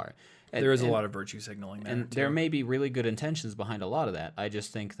with this part. There is a lot of virtue signaling there. And there may be really good intentions behind a lot of that. I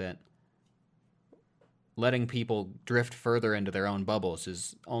just think that letting people drift further into their own bubbles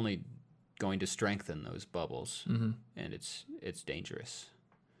is only going to strengthen those bubbles. And it's dangerous.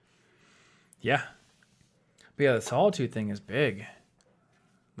 Yeah. But yeah, the solitude thing is big.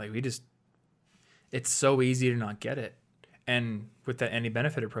 Like it's so easy to not get it. And with that any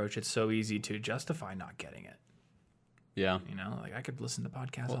benefit approach, it's so easy to justify not getting it. Yeah. You know, like I could listen to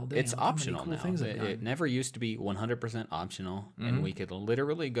podcasts all day. It's optional now. It never used to be 100% optional, and we could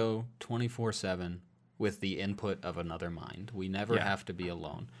literally go 24/7 with the input of another mind. We never have to be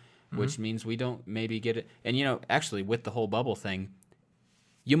alone, which means we don't maybe get it. And, you know, actually with the whole bubble thing,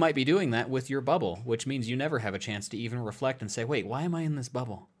 you might be doing that with your bubble, which means you never have a chance to even reflect and say, wait, why am I in this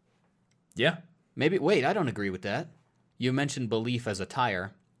bubble? Yeah. Maybe, wait, I don't agree with that. You mentioned belief as a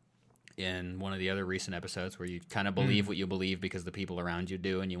tire in one of the other recent episodes where you kind of believe what you believe because the people around you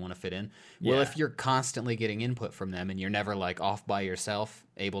do and you want to fit in. Well, if you're constantly getting input from them and you're never like off by yourself,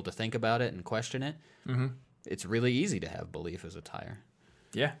 able to think about it and question it, it's really easy to have belief as a tire.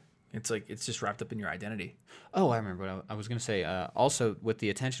 Yeah. It's like it's just wrapped up in your identity. Oh, I remember what I was going to say. Also, with the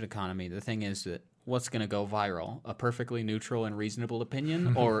attention economy, the thing is that what's going to go viral? A perfectly neutral and reasonable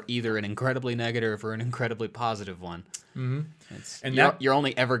opinion, or either an incredibly negative or an incredibly positive one? And you're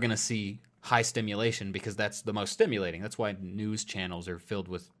only ever going to see high stimulation because that's the most stimulating. That's why news channels are filled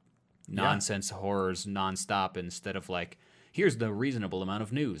with nonsense horrors nonstop instead of like, here's the reasonable amount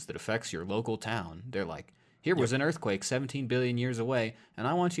of news that affects your local town. They're like, here was an earthquake 17 billion years away, and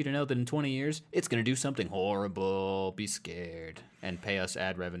I want you to know that in 20 years, it's going to do something horrible. Be scared and pay us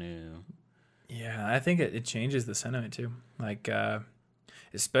ad revenue. Yeah, I think it changes the sentiment too. Like,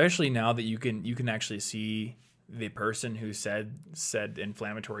 especially now that you can actually see the person who said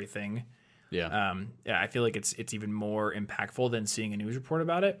inflammatory thing. Yeah. I feel like it's even more impactful than seeing a news report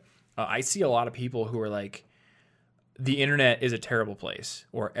about it. I see a lot of people who are like, the internet is a terrible place,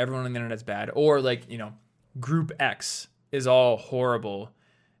 or everyone on the internet's bad, or like, you know, Group X is all horrible.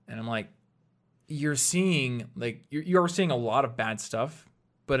 And I'm like, you're seeing you're seeing a lot of bad stuff,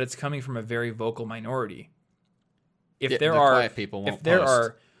 but it's coming from a very vocal minority. If there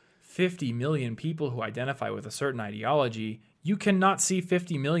are 50 million people who identify with a certain ideology, you cannot see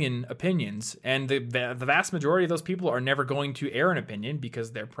 50 million opinions. And the vast majority of those people are never going to air an opinion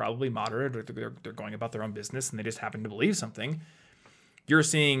because they're probably moderate or they're going about their own business and they just happen to believe something. You're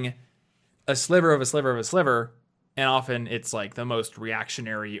seeing a sliver of a sliver of a sliver, and often it's like the most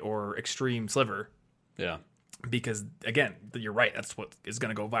reactionary or extreme sliver. Yeah. Because, again, you're right. That's what is going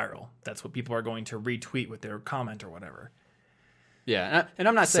to go viral. That's what people are going to retweet with their comment or whatever. Yeah, and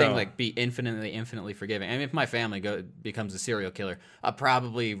I'm not saying like be infinitely forgiving. I mean, if my family becomes a serial killer, I'll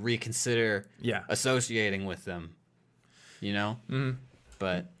probably reconsider associating with them, you know? Mm-hmm.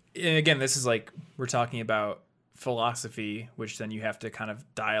 But and again, this is like we're talking about philosophy, which then you have to kind of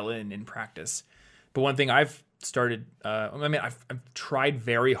dial in practice. But one thing I've started, I've tried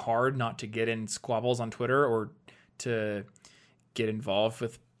very hard not to get in squabbles on Twitter or to get involved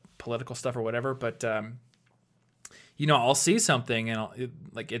with political stuff or whatever. But, you know, I'll see something and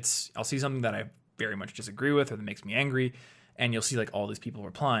I'll see something that I very much disagree with or that makes me angry. And you'll see like all these people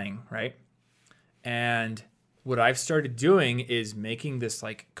replying, right? And what I've started doing is making this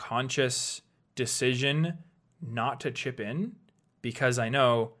like conscious decision not to chip in because I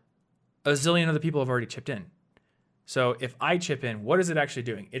know a zillion other people have already chipped in. So if I chip in, what is it actually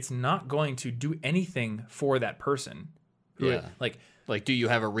doing? It's not going to do anything for that person. Like, do you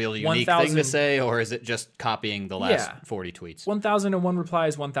have a real unique thing to say, or is it just copying the last 40 tweets? 1,001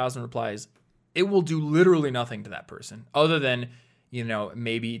 replies, 1,000 replies. It will do literally nothing to that person other than, you know,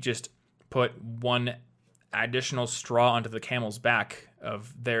 maybe just put one additional straw onto the camel's back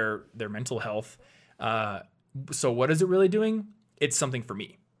of their mental health. So what is it really doing? It's something for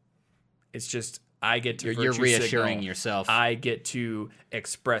me. It's just I get to you're reassuring yourself. I get to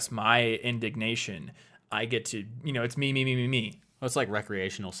express my indignation. I get to, you know, it's me. Well, it's like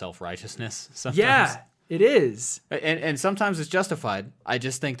recreational self-righteousness sometimes. Yeah, it is. And sometimes it's justified. I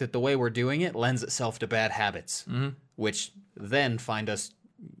just think that the way we're doing it lends itself to bad habits, which then find us,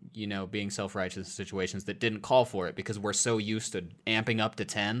 you know, being self-righteous in situations that didn't call for it because we're so used to amping up to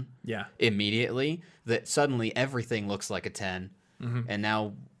 10 immediately that suddenly everything looks like a 10. And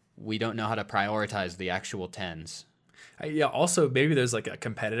now we don't know how to prioritize the actual 10s. Also, maybe there's like a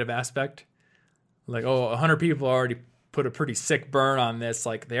competitive aspect. Like, 100 people already put a pretty sick burn on this.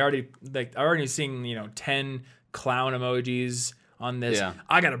 Like, already seeing, you know, 10 clown emojis on this. Yeah.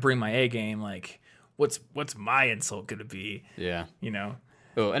 I got to bring my A game. Like, what's my insult going to be? Yeah. You know?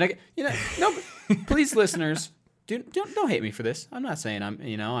 Oh, and please, listeners, don't hate me for this. I'm not saying I'm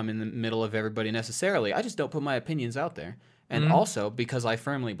in the middle of everybody necessarily. I just don't put my opinions out there. And also because I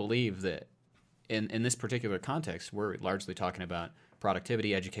firmly believe that in this particular context, we're largely talking about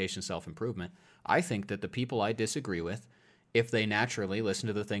productivity, education, self-improvement. I think that the people I disagree with, if they naturally listen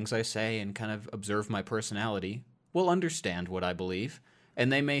to the things I say and kind of observe my personality, will understand what I believe.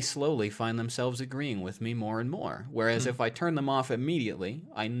 And they may slowly find themselves agreeing with me more and more. Whereas if I turn them off immediately,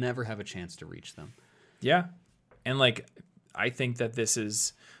 I never have a chance to reach them. Yeah. And like, I think this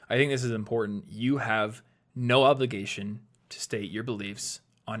is important. You have no obligation to state your beliefs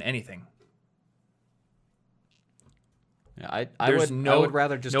on anything. Yeah, I would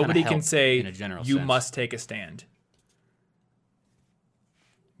rather just nobody can say in a general you sense. must take a stand.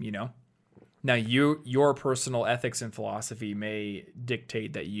 You know? Now, your personal ethics and philosophy may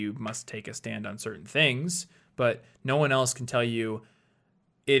dictate that you must take a stand on certain things, but no one else can tell you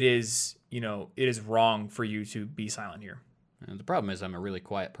it is wrong for you to be silent here. And the problem is I'm a really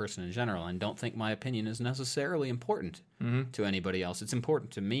quiet person in general and don't think my opinion is necessarily important to anybody else. It's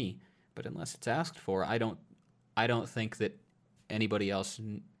important to me, but unless it's asked for, I don't think that anybody else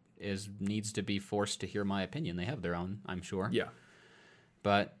needs to be forced to hear my opinion. They have their own, I'm sure. Yeah.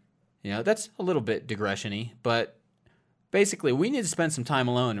 But that's a little bit digression-y, but basically we need to spend some time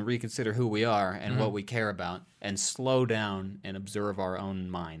alone and reconsider who we are and what we care about and slow down and observe our own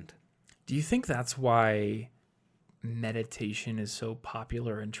mind. Do you think that's why meditation is so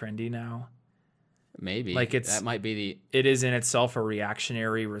popular and trendy now? Maybe. Like that might be it is in itself a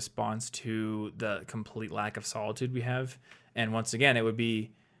reactionary response to the complete lack of solitude we have. And once again, it would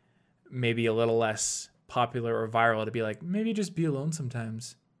be maybe a little less popular or viral to be like, maybe just be alone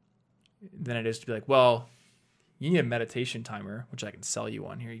sometimes, than it is to be like, well, you need a meditation timer, which I can sell you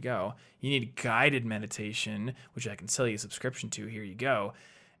one. Here you go. You need guided meditation, which I can sell you a subscription to. Here you go.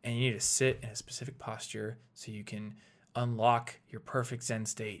 And you need to sit in a specific posture so you can unlock your perfect Zen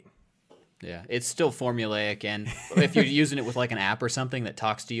state. Yeah, it's still formulaic, and if you're using it with like an app or something that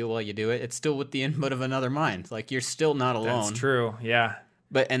talks to you while you do it, it's still with the input of another mind. Like, you're still not alone. That's true, yeah.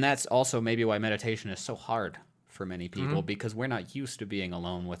 And that's also maybe why meditation is so hard for many people, because we're not used to being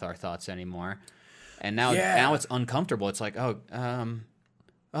alone with our thoughts anymore. And now it's uncomfortable. It's like, what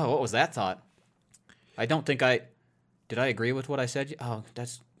was that thought? I don't think did I agree with what I said? Oh,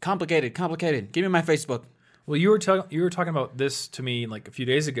 that's complicated. Give me my Facebook. Well, you were talking about this to me like a few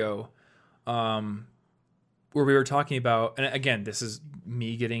days ago, where we were talking about, and again, this is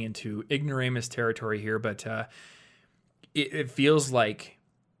me getting into ignoramus territory here, but it feels like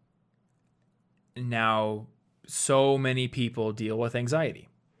now so many people deal with anxiety.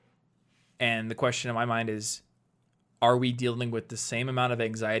 And the question in my mind is, are we dealing with the same amount of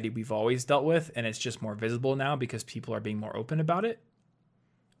anxiety we've always dealt with, and it's just more visible now because people are being more open about it?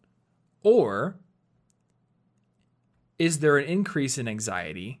 Or is there an increase in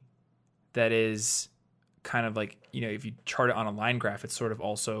anxiety that is kind of like, if you chart it on a line graph, it's sort of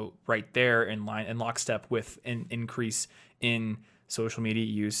also right there in lockstep with an increase in social media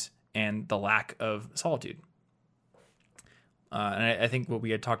use and the lack of solitude. And I think what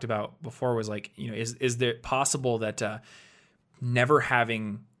we had talked about before was like, is there possible that never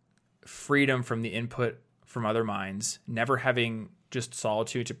having freedom from the input from other minds, never having just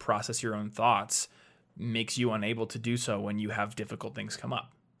solitude to process your own thoughts, makes you unable to do so when you have difficult things come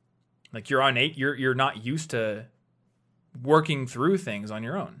up? Like you're not used to working through things on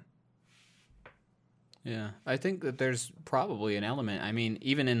your own. Yeah, I think that there's probably an element. I mean,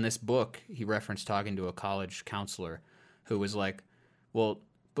 even in this book, he referenced talking to a college counselor who was like, well,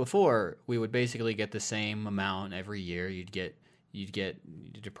 before we would basically get the same amount every year. You'd get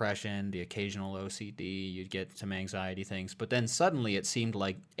depression, the occasional OCD, you'd get some anxiety things. But then suddenly it seemed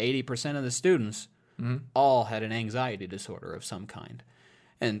like 80% of the students all had an anxiety disorder of some kind.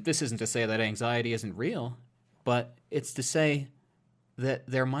 And this isn't to say that anxiety isn't real, but it's to say that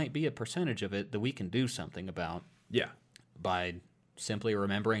there might be a percentage of it that we can do something about. Yeah. By simply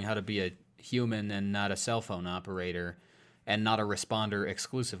remembering how to be a human and not a cell phone operator and not a responder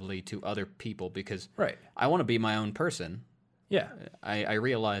exclusively to other people, because I want to be my own person. Yeah. I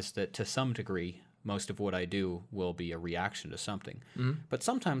realize that to some degree, most of what I do will be a reaction to something. But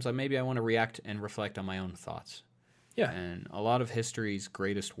sometimes I want to react and reflect on my own thoughts. Yeah. And a lot of history's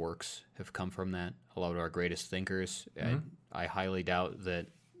greatest works have come from that. A lot of our greatest thinkers. I highly doubt that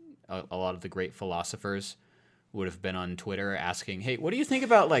a lot of the great philosophers would have been on Twitter asking, hey, what do you think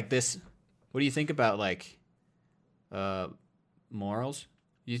about like this? What do you think about like morals?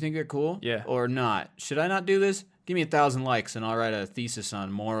 Do you think they're cool? Yeah. Or not? Should I not do this? Give me 1,000 likes and I'll write a thesis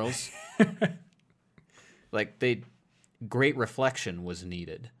on morals. Great reflection was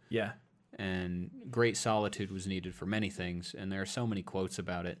needed. Yeah. And great solitude was needed for many things. And there are so many quotes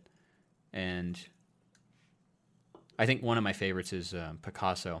about it. And I think one of my favorites is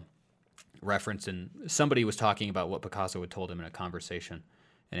Picasso referenced, and somebody was talking about what Picasso had told him in a conversation.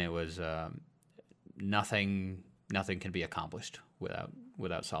 And it was nothing can be accomplished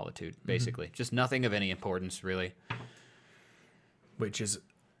without solitude, basically. Just nothing of any importance, really. which is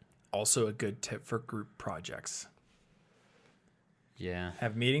also a good tip for group projects. Yeah.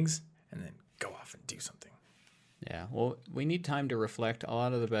 Have meetings and then go off and do something. Yeah. Well, we need time to reflect. A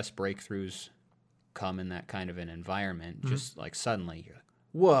lot of the best breakthroughs come in that kind of an environment. Just like suddenly, you're like,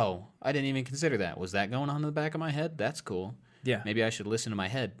 whoa, I didn't even consider that. Was that going on in the back of my head? That's cool. Yeah. Maybe I should listen to my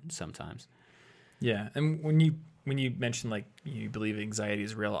head sometimes. Yeah. And when you mention like you believe anxiety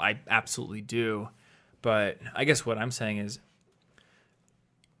is real, I absolutely do. But I guess what I'm saying is,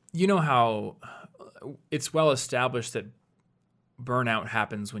 you know how it's well established that burnout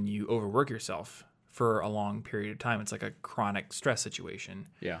happens when you overwork yourself for a long period of time. It's like a chronic stress situation.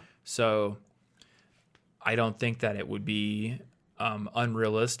 Yeah. So I don't think that it would be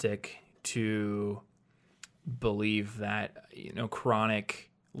unrealistic to believe that,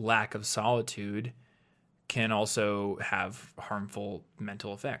 chronic lack of solitude can also have harmful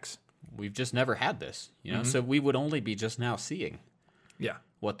mental effects. We've just never had this, so we would only be just now seeing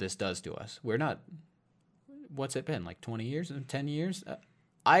what this does to us. We're not, what's it been, like 20 years, 10 years?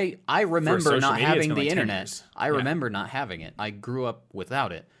 I remember not having the internet. I remember not having it. I grew up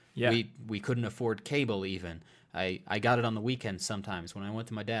without it. Yeah. We couldn't afford cable even. I got it on the weekends sometimes when I went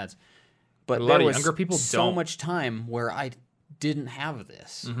to my dad's. But a there lot of was younger people so much time where I didn't have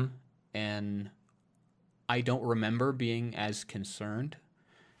this. And I don't remember being as concerned.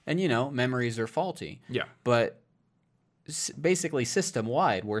 And, memories are faulty. Yeah. But basically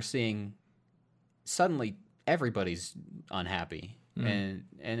system-wide, we're seeing suddenly everybody's unhappy.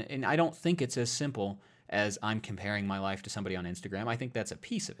 And I don't think it's as simple as I'm comparing my life to somebody on Instagram. I think that's a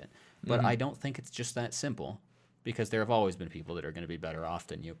piece of it. But I don't think it's just that simple, because there have always been people that are going to be better off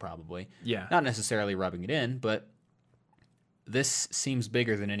than you, probably. Yeah. Not necessarily rubbing it in, but this seems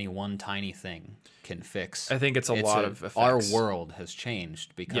bigger than any one tiny thing can fix. I think it's a lot of effects. Our world has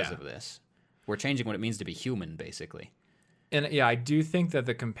changed because of this. We're changing what it means to be human, basically. And yeah, I do think that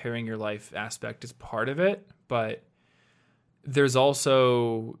the comparing your life aspect is part of it, but there's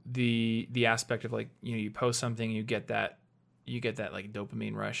also the aspect of like, you post something, you get that like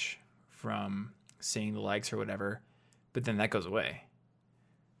dopamine rush from seeing the likes or whatever, but then that goes away.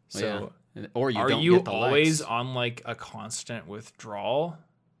 So or you are don't you get the always likes. on like a constant withdrawal?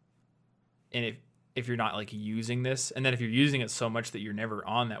 And if you're not like using this, and then if you're using it so much that you're never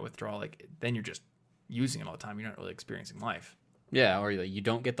on that withdrawal, like then you're just using it all the time. You're not really experiencing life. Yeah, or you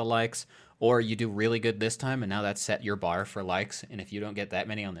don't get the likes, or you do really good this time, and now that's set your bar for likes. And if you don't get that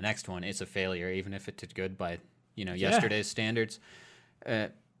many on the next one, it's a failure, even if it did good by yesterday's standards.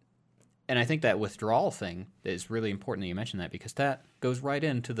 And I think that withdrawal thing is really important that you mention that, because that goes right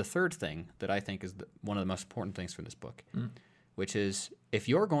into the third thing that I think is one of the most important things for this book, which is if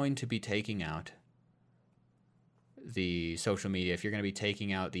you're going to be taking out the social media, if you're going to be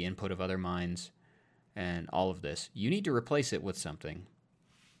taking out the input of other minds and all of this, you need to replace it with something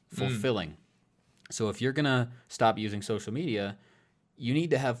fulfilling. So if you're going to stop using social media, you need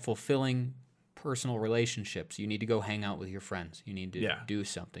to have fulfilling personal relationships. You need to go hang out with your friends. You need to do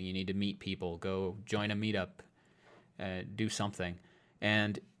something. You need to meet people, go join a meetup, do something,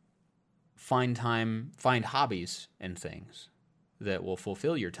 and find hobbies and things that will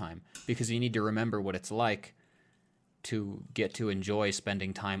fulfill your time, because you need to remember what it's like to get to enjoy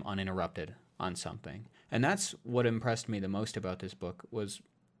spending time uninterrupted on something. And that's what impressed me the most about this book. Was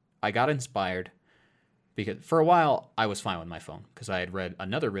I got inspired because for a while I was fine with my phone, because I had read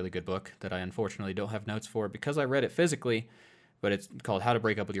another really good book that I unfortunately don't have notes for because I read it physically, but it's called How to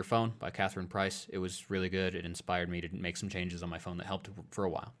Break Up With Your Phone by Catherine Price. It was really good. It inspired me to make some changes on my phone that helped for a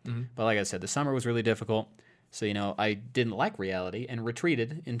while. But like I said, the summer was really difficult. So, I didn't like reality and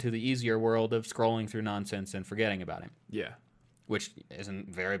retreated into the easier world of scrolling through nonsense and forgetting about it. Yeah. Which isn't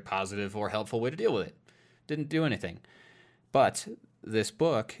a very positive or helpful way to deal with it. Didn't do anything. But this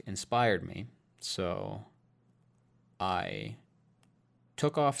book inspired me. So I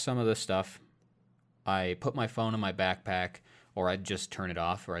took off some of the stuff. I put my phone in my backpack, or I'd just turn it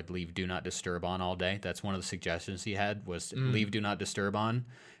off, or I'd leave Do Not Disturb on all day. That's one of the suggestions he had, was leave Do Not Disturb on,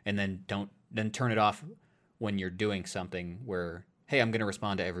 and then turn it off when you're doing something where, hey, I'm going to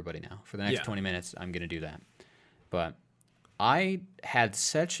respond to everybody now. For the next 20 minutes, I'm going to do that. But I had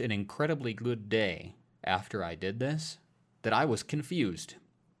such an incredibly good day after I did this that I was confused.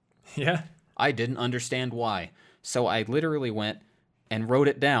 Yeah. I didn't understand why. So I literally went and wrote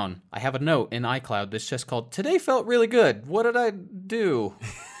it down. I have a note in iCloud that's just called, "Today felt really good. What did I do?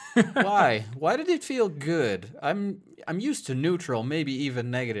 Why? Why did it feel good? I'm used to neutral, maybe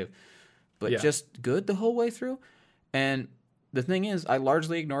even negative, but just good the whole way through." And the thing is, I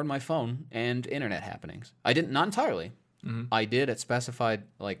largely ignored my phone and internet happenings. I didn't, not entirely. I did at specified,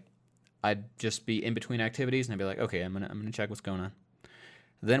 like, I'd just be in between activities and I'd be like, okay, I'm gonna check what's going on.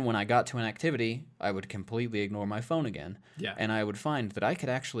 Then when I got to an activity, I would completely ignore my phone again. Yeah. And I would find that I could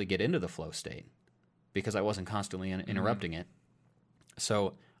actually get into the flow state because I wasn't constantly interrupting it.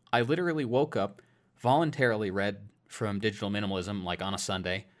 So I literally woke up, voluntarily read from Digital Minimalism, like on a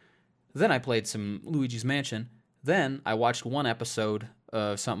Sunday. Then I played some Luigi's Mansion. Then I watched one episode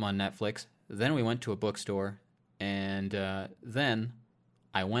of something on Netflix. Then we went to a bookstore. And then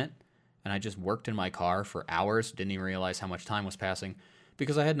I went and I just worked in my car for hours. Didn't even realize how much time was passing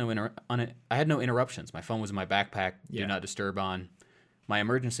because I had no interruptions. My phone was in my backpack. Do not disturb on. My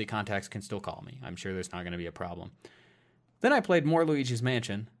emergency contacts can still call me. I'm sure there's not going to be a problem. Then I played more Luigi's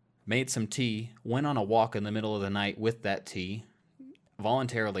Mansion, made some tea, went on a walk in the middle of the night with that tea,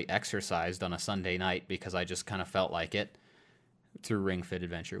 voluntarily exercised on a Sunday night because I just kind of felt like it through Ring Fit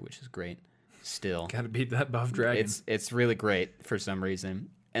Adventure, which is great. Still. Gotta beat that buff dragon. It's really great for some reason.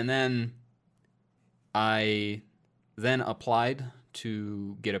 And then I applied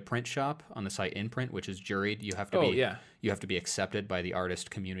to get a print shop on the site InPrint, which is juried. You have to be accepted by the artist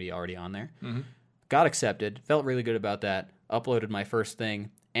community already on there. Mm-hmm. Got accepted, felt really good about that, uploaded my first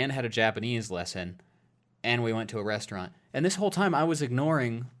thing, and had a Japanese lesson, and we went to a restaurant. And this whole time I was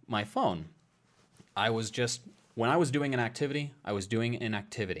ignoring my phone. When I was doing an activity, I was doing an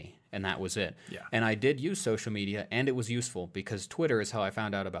activity, and that was it. Yeah. And I did use social media, and it was useful because Twitter is how I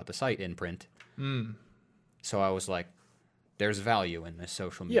found out about the site InPrint. So I was like, there's value in this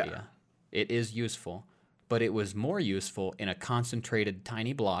social media. Yeah. It is useful, but it was more useful in a concentrated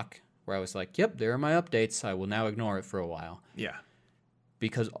tiny block where I was like, yep, there are my updates. I will now ignore it for a while. Yeah.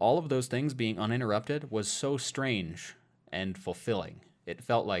 Because all of those things being uninterrupted was so strange and fulfilling. It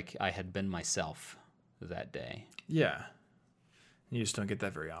felt like I had been myself that day. Yeah. You just don't get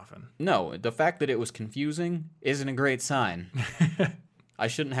that very often. No, the fact that it was confusing isn't a great sign. I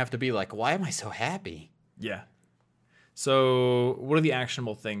shouldn't have to be like, why am I so happy? Yeah. So what are the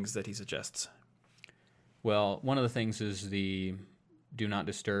actionable things that he suggests? Well, one of the things is the do not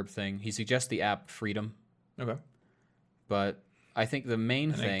disturb thing. He suggests the app Freedom. Okay. But I think the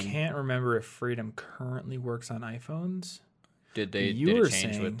main thing... I can't remember if Freedom currently works on iPhones. Did it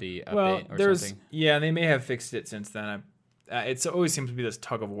change with the update or something? Yeah, they may have fixed it since then. It always seems to be this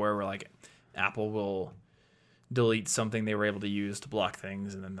tug of war where like Apple will delete something they were able to use to block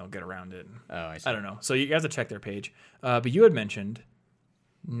things, and then they'll get around it. Oh, I see. I don't know. So you guys have to check their page. But you had mentioned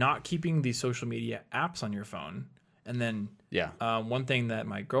not keeping the social media apps on your phone. And then one thing that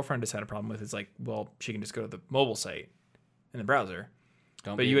my girlfriend just had a problem with is like, well, she can just go to the mobile site in the browser.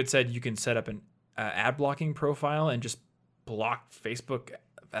 But you had said you can set up an ad blocking profile and just block Facebook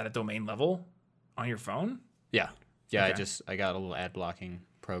at a domain level on your phone? Yeah. Yeah, okay. I got a little ad blocking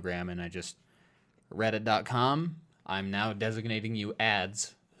program, and I just Reddit.com. I'm now designating you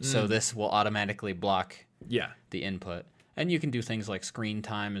ads, so this will automatically block the input. And you can do things like screen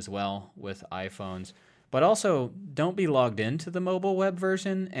time as well with iPhones. But also, don't be logged into the mobile web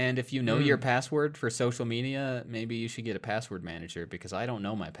version. And if you know your password for social media, maybe you should get a password manager, because I don't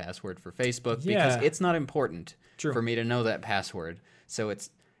know my password for Facebook because it's not important for me to know that password.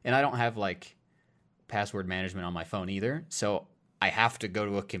 And I don't have like password management on my phone either. So I have to go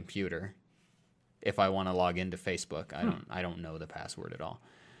to a computer if I want to log into Facebook. I don't know the password at all.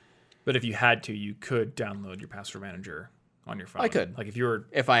 But if you had to, you could download your password manager on your phone. I could. Like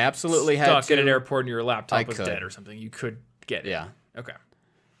if I absolutely had stuck at an airport and your laptop was dead or something, you could get it. Yeah. Okay.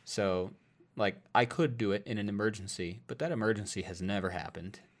 So, like, I could do it in an emergency, but that emergency has never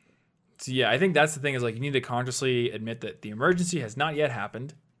happened. So, yeah, I think that's the thing is, like, you need to consciously admit that the emergency has not yet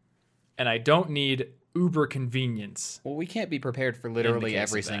happened, and I don't need uber convenience. Well, we can't be prepared for literally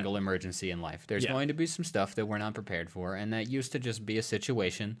every single emergency in life. There's going to be some stuff that we're not prepared for, and that used to just be a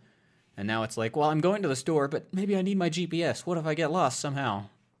situation. And now it's like, well, I'm going to the store, but maybe I need my GPS. What if I get lost somehow?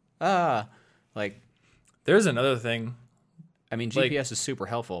 Like, there's another thing. I mean, GPS is super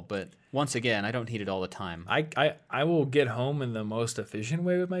helpful, but once again, I don't need it all the time. I will get home in the most efficient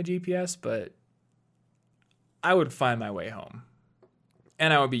way with my GPS, but I would find my way home.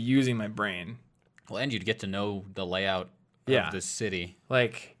 And I would be using my brain. Well, and you'd get to know the layout of the city.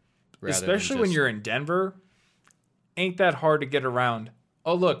 Like, especially when you're in Denver, ain't that hard to get around.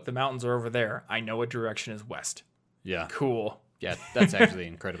 Oh, look, the mountains are over there. I know what direction is west. Yeah. Cool. Yeah, that's actually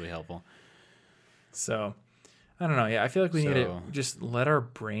incredibly helpful. So, I don't know. Yeah, I feel like we need to just let our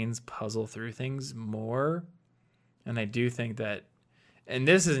brains puzzle through things more. And I do think that, and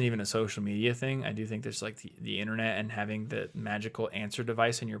this isn't even a social media thing, I do think there's like the internet and having the magical answer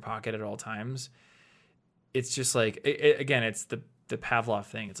device in your pocket at all times. It's just like, again, it's the Pavlov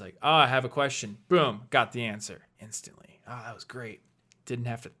thing. It's like, I have a question. Boom, got the answer instantly. That was great. Didn't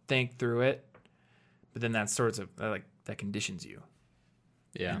have to think through it. But then that conditions you.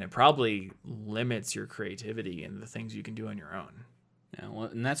 Yeah. And it probably limits your creativity and the things you can do on your own. Yeah, well,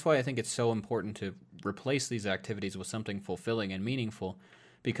 and that's why I think it's so important to replace these activities with something fulfilling and meaningful,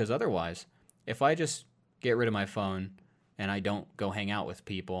 because otherwise, if I just get rid of my phone and I don't go hang out with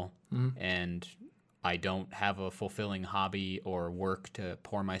people and I don't have a fulfilling hobby or work to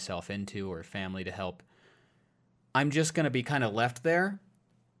pour myself into or family to help, I'm just going to be kind of left there,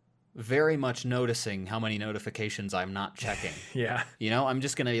 very much noticing how many notifications I'm not checking. Yeah. You know, I'm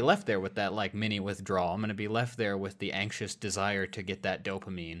just going to be left there with that like mini withdrawal. I'm going to be left there with the anxious desire to get that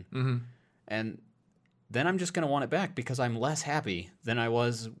dopamine. Mm-hmm. And then I'm just going to want it back because I'm less happy than I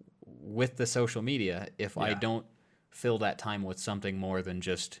was with the social media if I don't fill that time with something more than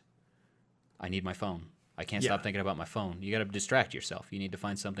just, I need my phone. I can't stop thinking about my phone. You got to distract yourself. You need to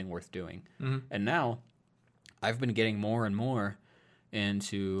find something worth doing. And now I've been getting more and more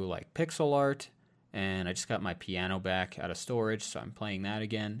into like pixel art, and I just got my piano back out of storage, so I'm playing that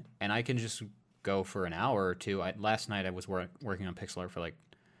again, and I can just go for an hour or two. Last night I was working on pixel art for like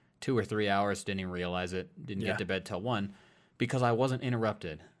 2 or 3 hours, didn't even realize it, didn't get to bed till 1 because I wasn't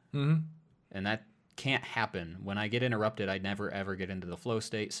interrupted. And that can't happen. When I get interrupted, I never ever get into the flow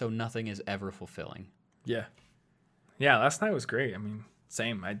state, so nothing is ever fulfilling. Yeah, last night was great. I mean,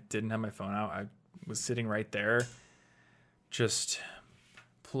 same. I didn't have my phone out. I was sitting right there just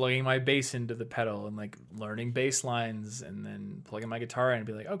plugging my bass into the pedal and like learning bass lines, and then plugging my guitar in and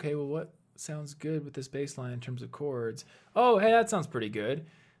be like, okay, well, what sounds good with this bass line in terms of chords? Oh, hey, that sounds pretty good.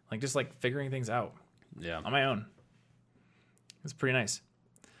 Like just like figuring things out on my own. It's pretty nice.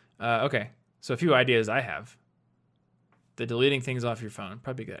 Okay, so a few ideas I have. The deleting things off your phone,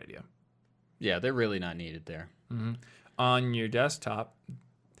 probably a good idea. Yeah, they're really not needed there. On your desktop,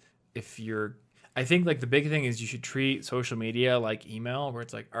 I think like the big thing is you should treat social media like email, where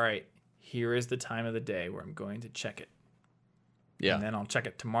it's like, all right, here is the time of the day where I'm going to check it. Yeah. And then I'll check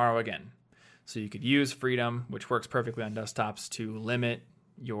it tomorrow again. So you could use Freedom, which works perfectly on desktops, to limit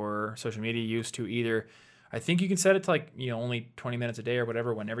your social media use to either, I think you can set it to like, only 20 minutes a day or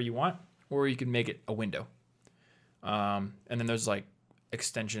whatever, whenever you want, or you can make it a window. And then there's like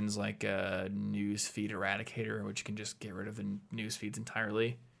extensions like a news feed eradicator, which can just get rid of the news feeds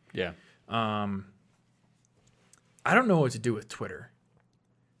entirely. Yeah. I don't know what to do with Twitter,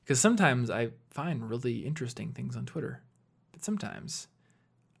 because sometimes I find really interesting things on Twitter, but sometimes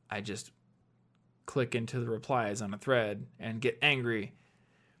I just click into the replies on a thread and get angry,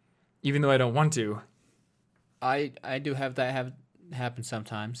 even though I don't want to. I do have that happen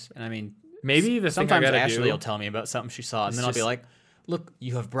sometimes, and I mean, maybe sometimes Ashley will tell me about something she saw, and then I'll be like, "Look,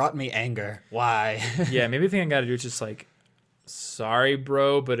 you have brought me anger. Why?" Yeah, maybe the thing I got to do is just like, sorry,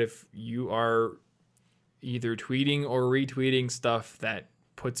 bro, but if you are either tweeting or retweeting stuff that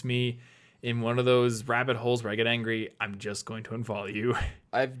puts me in one of those rabbit holes where I get angry, I'm just going to unfollow you.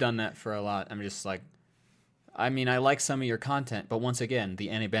 I've done that for a lot. I'm just like, I mean, I like some of your content, but once again, the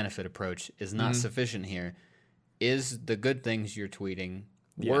any-benefit approach is not sufficient here. Is the good things you're tweeting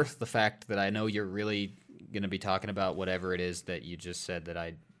worth the fact that I know you're really going to be talking about whatever it is that you just said that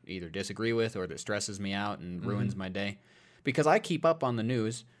I either disagree with or that stresses me out and ruins my day? Because I keep up on the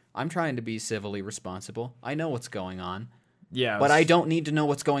news. I'm trying to be civilly responsible. I know what's going on. Yeah, but I don't need to know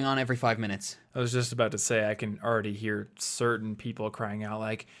what's going on every 5 minutes. I was just about to say, I can already hear certain people crying out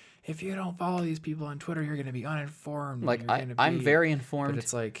like, if you don't follow these people on Twitter, you're going to be uninformed. Like, I'm very informed. But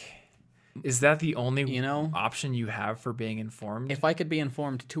it's like, is that the only option you have for being informed? If I could be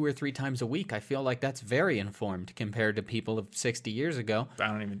informed 2 or 3 times a week, I feel like that's very informed compared to people of 60 years ago. I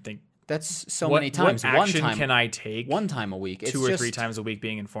don't even think. That's so many times. What action can I take? 1 time a week. It's 2 or 3 times a week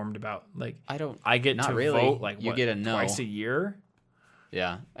being informed about. Like, I get not to really. vote like you get a no twice a year.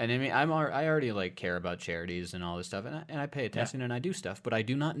 Yeah, and I mean, I already like care about charities and all this stuff, and I pay attention and I do stuff, but I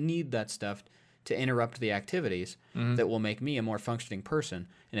do not need that stuff to interrupt the activities that will make me a more functioning person.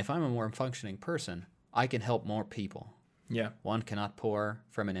 And if I'm a more functioning person, I can help more people. Yeah, one cannot pour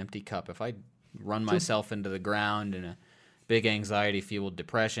from an empty cup. If I run myself into the ground in a big anxiety-fueled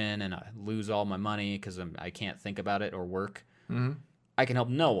depression and I lose all my money because I can't think about it or work, I can help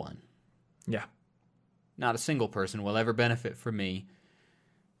no one. Yeah. Not a single person will ever benefit from me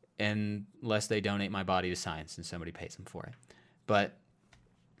unless they donate my body to science and somebody pays them for it. But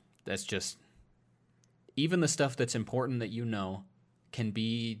that's just... Even the stuff that's important that you know can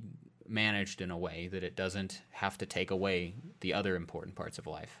be managed in a way that it doesn't have to take away the other important parts of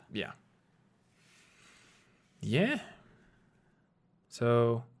life. Yeah. Yeah.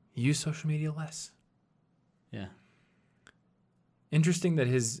 So, use social media less. Yeah. Interesting that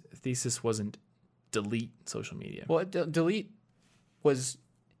his thesis wasn't delete social media. Well, delete was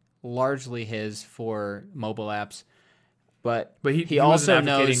largely his for mobile apps. But he also wasn't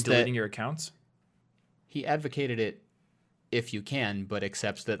advocating knows deleting that your accounts. he advocated it if you can, but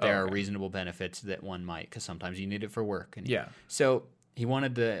accepts that there are reasonable benefits that one might, because sometimes you need it for work. And so he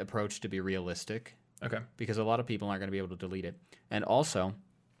wanted the approach to be realistic. Okay. Because a lot of people aren't going to be able to delete it. And also,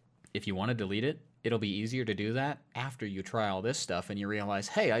 if you want to delete it, it'll be easier to do that after you try all this stuff and you realize,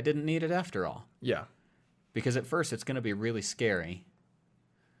 hey, I didn't need it after all. Yeah. Because at first it's going to be really scary.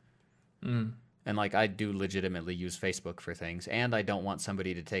 Mm. And like I do legitimately use Facebook for things, and I don't want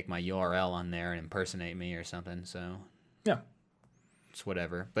somebody to take my URL on there and impersonate me or something. So yeah, it's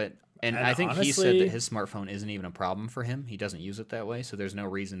whatever. But I think honestly, he said that his smartphone isn't even a problem for him. He doesn't use it that way, so there's no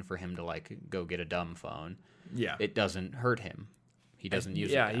reason for him to like go get a dumb phone. Yeah, it doesn't hurt him. He doesn't use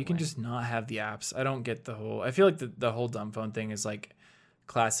it. Yeah, you can just not have the apps. I don't get the whole. I feel like the whole dumb phone thing is like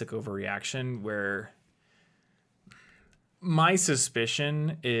classic overreaction. Where my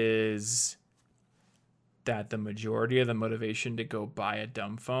suspicion is that the majority of the motivation to go buy a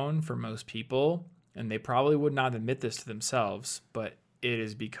dumb phone for most people, and they probably would not admit this to themselves, but it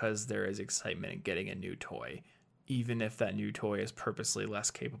is because there is excitement in getting a new toy, even if that new toy is purposely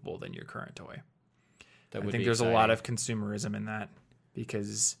less capable than your current toy. I think there's a lot of consumerism in that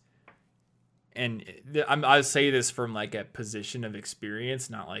because, and I'll say this from like a position of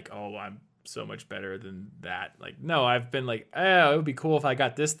experience, not like, oh, I'm so much better than that. Like, no, I've been like, oh, it would be cool if I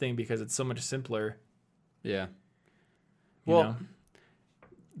got this thing because it's so much simpler. Yeah. Well,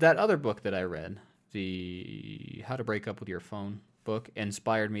 that other book that I read, the How to Break Up with Your Phone book,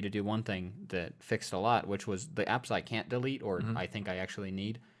 inspired me to do one thing that fixed a lot, which was the apps I can't delete or I think I actually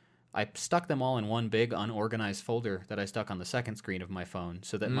need. I stuck them all in one big unorganized folder that I stuck on the second screen of my phone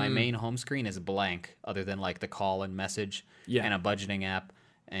so that my main home screen is blank other than like the call and message and a budgeting app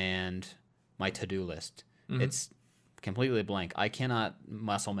and my to-do list. It's completely blank. I cannot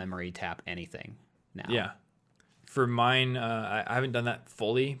muscle memory tap anything now. Yeah. For mine, I haven't done that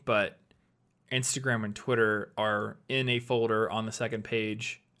fully, but Instagram and Twitter are in a folder on the second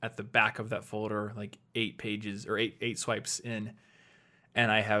page at the back of that folder, like 8 pages or eight swipes in.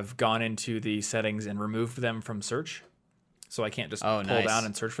 And I have gone into the settings and removed them from search. So I can't just pull down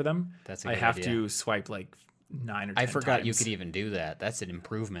and search for them. That's a good idea. to swipe like 9 or 10 I forgot times. You could even do that. That's an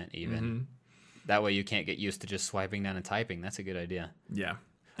improvement even. That way you can't get used to just swiping down and typing. That's a good idea. Yeah.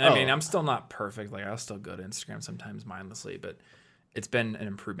 I mean, I'm still not perfect. Like, I'll still go to Instagram sometimes mindlessly, but it's been an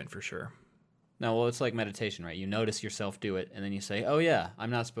improvement for sure. No, well, it's like meditation, right? You notice yourself do it, and then you say, oh, yeah, I'm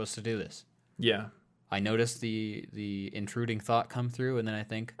not supposed to do this. Yeah. I notice the intruding thought come through, and then I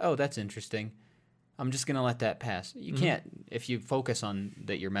think, oh, that's interesting. I'm just going to let that pass. You can't, if you focus on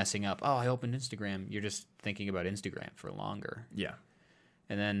that you're messing up, oh, I opened Instagram, you're just thinking about Instagram for longer. Yeah.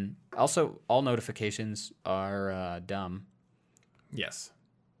 And then also, all notifications are dumb. Yes.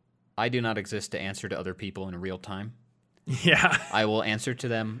 I do not exist to answer to other people in real time. Yeah. I will answer to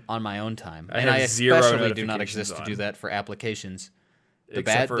them on my own time. I especially do not exist to do that for applications. The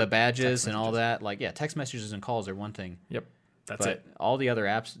badges and all that. Like, yeah, text messages and calls are one thing. Yep. That's it. All the other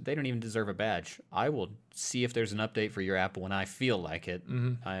apps, they don't even deserve a badge. I will see if there's an update for your app when I feel like it.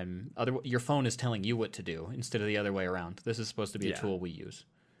 Your phone is telling you what to do instead of the other way around. This is supposed to be a tool we use.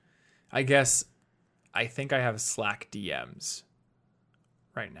 I guess I think I have Slack DMs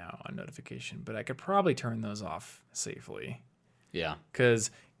right now on notification, but I could probably turn those off safely. Yeah. Because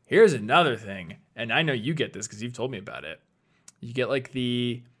here's another thing, and I know you get this because you've told me about it. You get like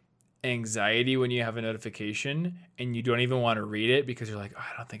the anxiety when you have a notification and you don't even want to read it because you're like, oh,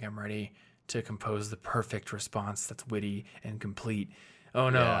 I don't think I'm ready to compose the perfect response that's witty and complete. Oh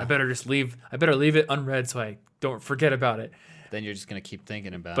no, I better leave it unread so I don't forget about it. Then you're just going to keep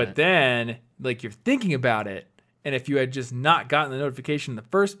thinking about it. But then, like, you're thinking about it, and if you had just not gotten the notification in the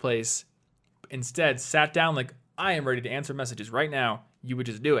first place, instead sat down like, I am ready to answer messages right now, you would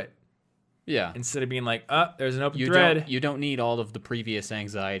just do it. Yeah. Instead of being like, there's an open thread. You don't need all of the previous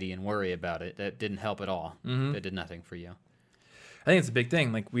anxiety and worry about it. That didn't help at all. That did nothing for you. I think it's a big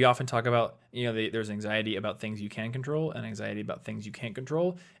thing. Like, we often talk about, there's anxiety about things you can control and anxiety about things you can't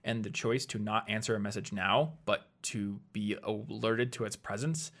control. And the choice to not answer a message now, but to be alerted to its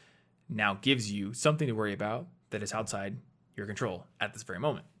presence now gives you something to worry about that is outside your control at this very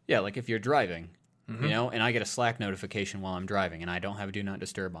moment. Yeah, like if you're driving, and I get a Slack notification while I'm driving and I don't have a Do Not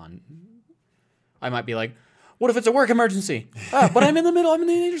Disturb on, I might be like, what if it's a work emergency? But I'm in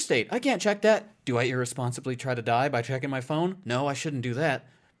the interstate. I can't check that. Do I irresponsibly try to die by checking my phone? No, I shouldn't do that.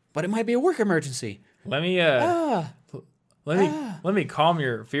 But it might be a work emergency. Let me calm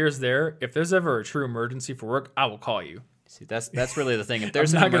your fears there. If there's ever a true emergency for work, I will call you. See, that's really the thing. If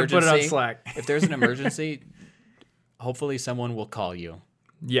there's I'm an not emergency, gonna put it on Slack. If there's an emergency, hopefully someone will call you.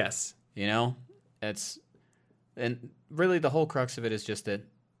 Yes. It's And really the whole crux of it is just that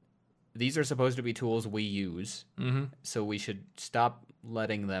these are supposed to be tools we use. Mm-hmm. So we should stop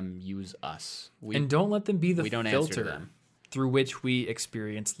letting them use us. And don't let them be the filter filter through which we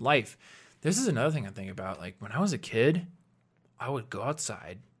experience life. This is another thing I think about. Like when I was a kid, I would go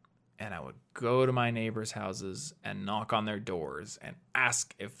outside and I would go to my neighbors' houses and knock on their doors and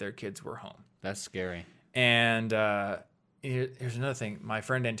ask if their kids were home. That's scary. And here's another thing. My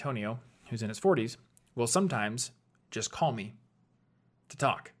friend Antonio, who's in his 40s, will sometimes just call me to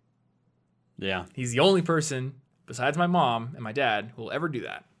talk. Yeah. He's the only person besides my mom and my dad who will ever do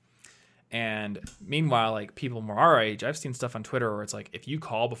that. And meanwhile, like people more our age, I've seen stuff on Twitter where it's like, if you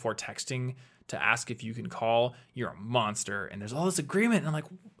call before texting to ask if you can call, you're a monster. And there's all this agreement. And I'm like,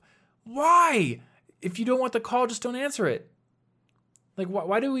 why? If you don't want the call, just don't answer it. Like,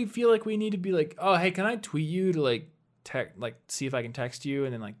 why do we feel like we need to be like, oh, hey, can I tweet you to like see if I can text you,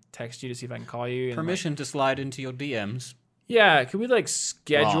 and then like text you to see if I can call you? And permission to slide into your DMs. Yeah, could we like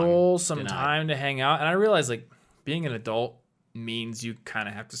schedule some time to hang out? And I realize like being an adult means you kind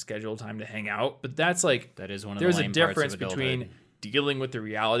of have to schedule time to hang out, but that's like that is one of there's the lame a difference parts of between dealing with the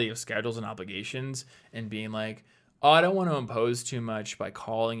reality of schedules and obligations and being like, oh, I don't want to impose too much by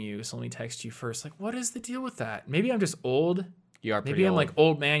calling you, so let me text you first. Like, what is the deal with that? Maybe I'm just old. You are pretty Maybe I'm old. like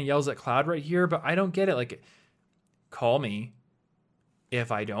old man yells at cloud right here, but I don't get it. Like, call me.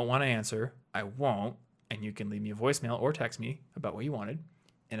 If I don't want to answer, I won't. And you can leave me a voicemail or text me about what you wanted.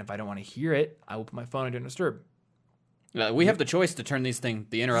 And if I don't want to hear it, I will put my phone on Do Not Disturb. We have the choice to turn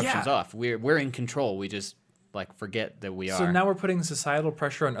the interruptions off. We're in control. We just like forget that we are. So now we're putting societal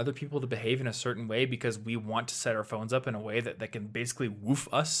pressure on other people to behave in a certain way because we want to set our phones up in a way that can basically woof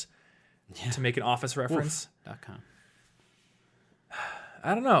us, to make an office reference. Woof.com.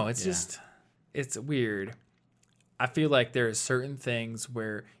 I don't know. It's just, it's weird. I feel like there are certain things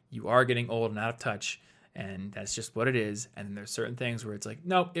where you are getting old and out of touch, and that's just what it is. And then there's certain things where it's like,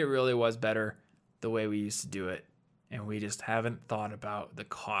 nope, it really was better the way we used to do it. And we just haven't thought about the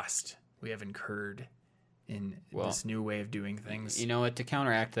cost we have incurred in this new way of doing things. You know what? To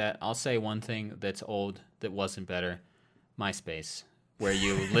counteract that, I'll say one thing that's old that wasn't better. MySpace, where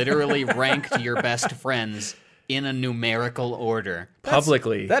you literally ranked your best friends in a numerical order.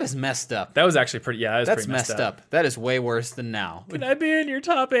 Publicly. That is messed up. That was actually pretty, that's pretty messed up. That is way worse than now. Can I be in your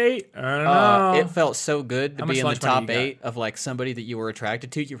top 8? I don't know. It felt so good to be in the top 8 of like somebody that you were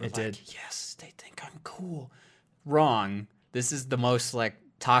attracted to. You were yes, they think I'm cool. Wrong. This is the most like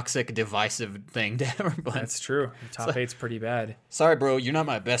toxic, divisive thing to ever play. That's true. The top 8's pretty bad. Sorry, bro. You're not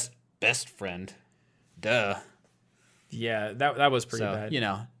my best friend. Duh. Yeah, that was pretty bad. You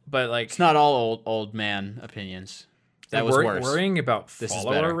know. But like, it's not all old man opinions. That was worse. Worrying about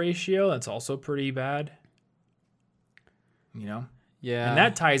follower ratio, that's also pretty bad. You know? Yeah. And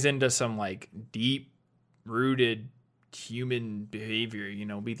that ties into some like deep rooted human behavior. You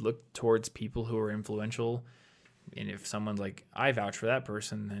know, we look towards people who are influential, and if someone's like, I vouch for that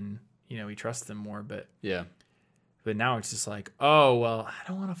person, then you know we trust them more. But now it's just like, oh well, I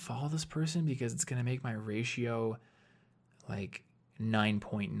don't want to follow this person because it's gonna make my ratio like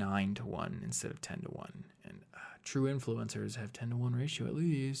 9.9 to 1 instead of 10 to 1. And true influencers have 10 to 1 ratio at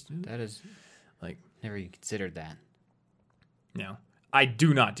least. That is like, never even considered that. No, I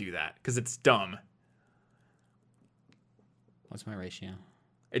do not do that because it's dumb. What's my ratio?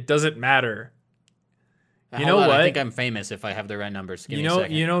 It doesn't matter. You know what? I think I'm famous if I have the right numbers. Give me a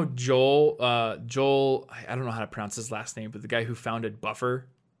second. You know Joel, I don't know how to pronounce his last name, but the guy who founded Buffer.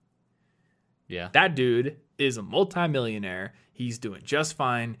 Yeah. That dude is a multimillionaire. He's doing just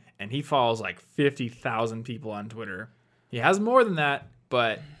fine, and he follows like 50,000 people on Twitter. He has more than that,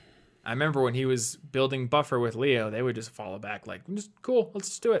 but I remember when he was building Buffer with Leo, they would just follow back like, just cool, let's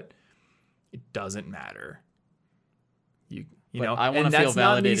just do it. It doesn't matter. You know, I want to feel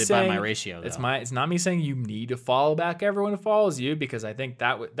validated by my ratio, though. It's not me saying you need to follow back everyone who follows you, because I think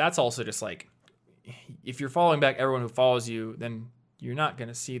that's also just like, if you're following back everyone who follows you, then you're not going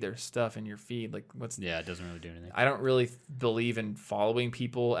to see their stuff in your feed. Like, it doesn't really do anything. I don't really believe in following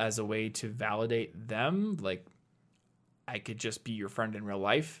people as a way to validate them. Like, I could just be your friend in real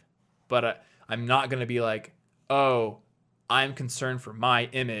life, but I'm not going to be like, oh, I'm concerned for my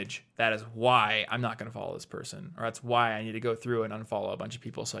image. That is why I'm not going to follow this person, or that's why I need to go through and unfollow a bunch of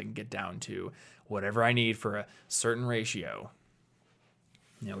people so I can get down to whatever I need for a certain ratio.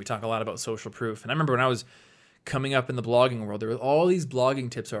 You know, we talk a lot about social proof, and I remember when I was coming up in the blogging world, there were all these blogging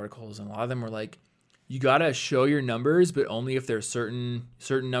tips articles, and a lot of them were like, you got to show your numbers, but only if there's certain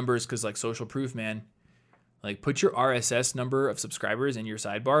numbers, because like social proof, man. Like, put your RSS number of subscribers in your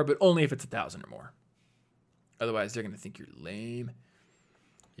sidebar, but only if it's 1,000 or more. Otherwise, they're going to think you're lame.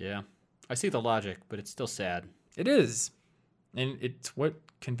 Yeah. I see the logic, but it's still sad. It is. And it's what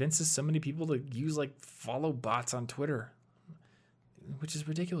convinces so many people to use like follow bots on Twitter, which is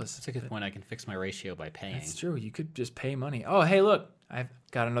ridiculous. That's a good point. I can fix my ratio by paying. That's true. You could just pay money. Oh, hey, look, I've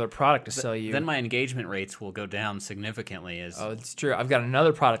got another product to sell you. Then my engagement rates will go down significantly. Oh, it's true. I've got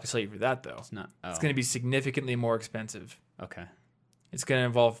another product to sell you for that, though. It's not. Oh. It's going to be significantly more expensive. Okay. It's going to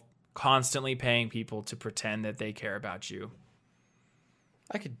involve constantly paying people to pretend that they care about you.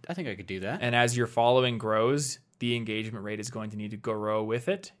 I think I could do that. And as your following grows, the engagement rate is going to need to grow with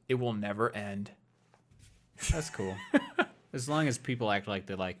it. It will never end. That's cool. As long as people act like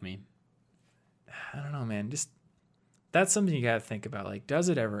they like me. I don't know, man. Just that's something you got to think about. Like, does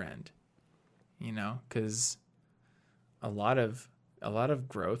it ever end? You know, because a lot of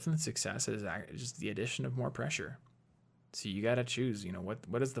growth and success is just the addition of more pressure. So you got to choose. You know,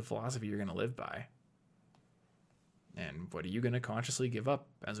 what is the philosophy you're going to live by? And what are you going to consciously give up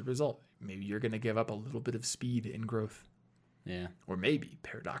as a result? Maybe you're going to give up a little bit of speed in growth. Yeah. Or maybe,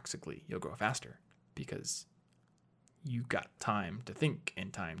 paradoxically, you'll grow faster because you got time to think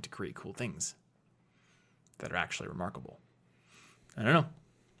and time to create cool things that are actually remarkable. I don't know.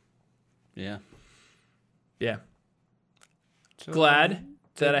 Yeah. Yeah. So, glad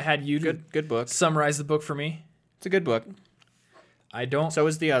that I had you to good book. Summarize the book for me. It's a good book. So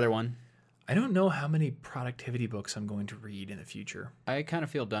is the other one. I don't know how many productivity books I'm going to read in the future. I kind of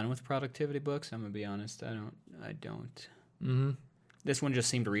feel done with productivity books. I'm going to be honest. I don't. Mm-hmm. This one just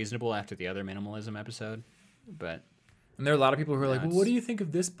seemed reasonable after the other minimalism episode. And there are a lot of people who are like, well, what do you think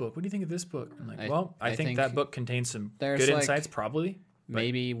of this book? What do you think of this book? I'm like, I think that book contains some good insights, probably.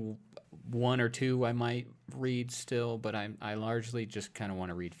 Maybe one or two I might read still, but I largely just kind of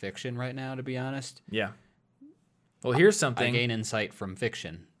want to read fiction right now, to be honest. Yeah. Well, here's something. I gain insight from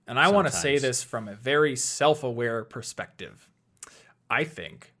fiction. And I want to say this from a very self-aware perspective. I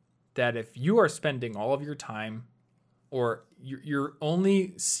think that if you are spending all of your time or you're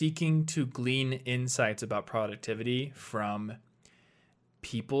only seeking to glean insights about productivity from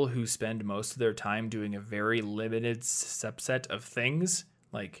people who spend most of their time doing a very limited subset of things,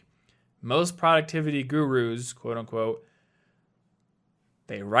 like most productivity gurus, quote unquote,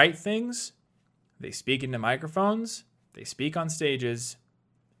 they write things, they speak into microphones, they speak on stages,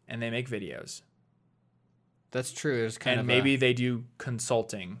 and they make videos. That's true. Maybe they do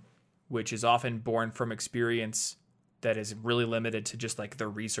consulting, which is often born from experience that is really limited to just like the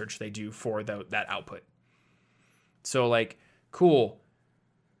research they do for that output. So like, cool.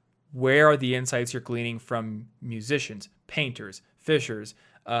 Where are the insights you're gleaning from musicians, painters, fishers,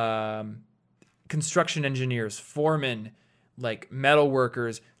 construction engineers, foremen, like metal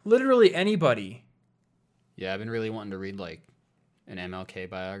workers, literally anybody? Yeah, I've been really wanting to read like an MLK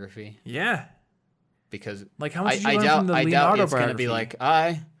biography. Yeah. Because like how much did you learn from the Leonardo doubt it's biography? Going to be like,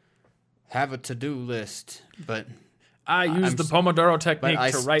 I have a to-do list, but I use the Pomodoro technique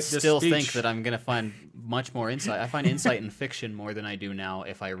to write this speech. I still think that I'm going to find much more insight. I find insight in fiction more than I do now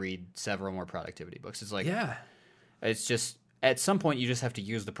if I read several more productivity books. It's like, it's just, at some point you just have to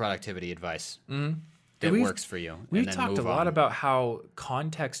use the productivity advice that works for you. We've talked a lot about how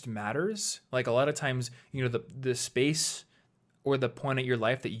context matters. Like a lot of times, you know, the space or the point at your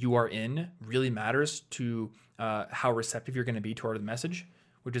life that you are in really matters to how receptive you're going to be toward the message,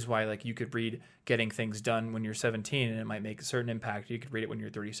 which is why like you could read Getting Things Done when you're 17 and it might make a certain impact. You could read it when you're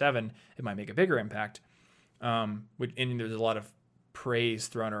 37. It might make a bigger impact. And there's a lot of praise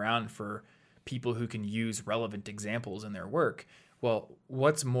thrown around for people who can use relevant examples in their work. Well,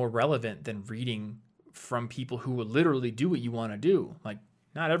 what's more relevant than reading from people who will literally do what you want to do? Like,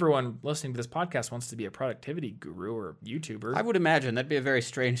 not everyone listening to this podcast wants to be a productivity guru or YouTuber. I would imagine that'd be a very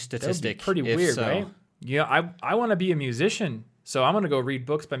strange statistic. That'd be pretty weird, right? Yeah, I want to be a musician, so I'm going to go read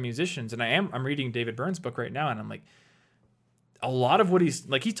books by musicians, and I'm reading David Byrne's book right now, and I'm like, a lot of what he's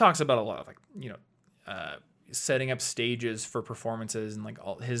like, he talks about a lot of like, you know, setting up stages for performances and like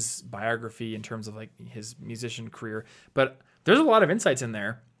all his biography in terms of like his musician career, but there's a lot of insights in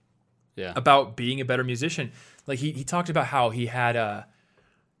there about being a better musician. Like he talked about how he had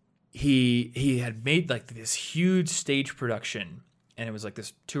he had made like this huge stage production, and it was like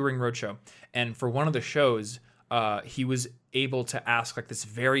this touring roadshow. And for one of the shows, he was able to ask like this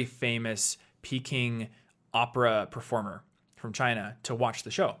very famous Peking opera performer from China to watch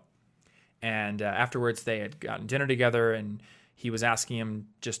the show. And afterwards, they had gotten dinner together, and he was asking him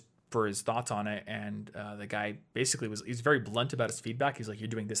just for his thoughts on it. And the guy basically he's very blunt about his feedback. He's like, you're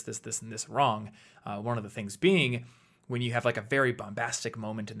doing this, and this wrong. One of the things being, when you have like a very bombastic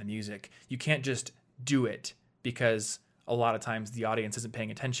moment in the music, you can't just do it because a lot of times the audience isn't paying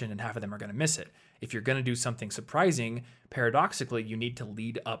attention and half of them are going to miss it. If you're going to do something surprising, paradoxically, you need to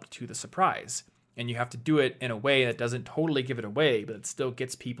lead up to the surprise. And you have to do it in a way that doesn't totally give it away, but it still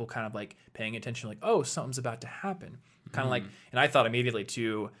gets people kind of like paying attention, like, oh, something's about to happen. Kind of like, and I thought immediately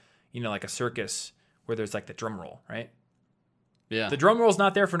to, like a circus where there's like the drum roll, right? Yeah. The drum roll's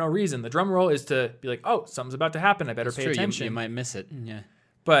not there for no reason. The drum roll is to be like, oh, something's about to happen. I better pay attention. You might miss it. Yeah.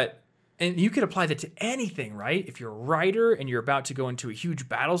 And you could apply that to anything, right? If you're a writer and you're about to go into a huge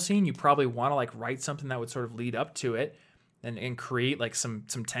battle scene, you probably want to like write something that would sort of lead up to it. And create like some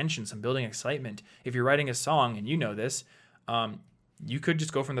tension, some building excitement. If you're writing a song, and you know this, you could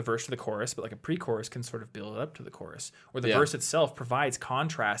just go from the verse to the chorus, but like a pre-chorus can sort of build up to the chorus. Or the verse itself provides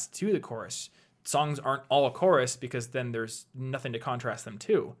contrast to the chorus. Songs aren't all a chorus because then there's nothing to contrast them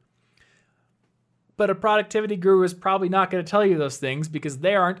to. But a productivity guru is probably not going to tell you those things because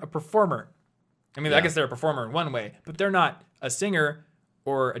they aren't a performer. I mean, I guess they're a performer in one way, but they're not a singer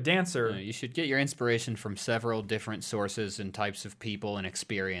or a dancer. You should get your inspiration from several different sources and types of people and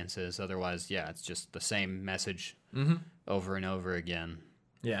experiences. Otherwise, it's just the same message over and over again.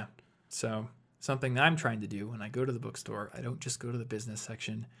 Yeah. So something I'm trying to do when I go to the bookstore, I don't just go to the business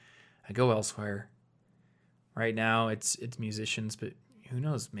section. I go elsewhere. Right now, it's musicians, but who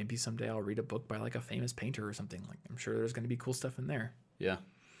knows? Maybe someday I'll read a book by like a famous painter or something. Like I'm sure there's going to be cool stuff in there. Yeah.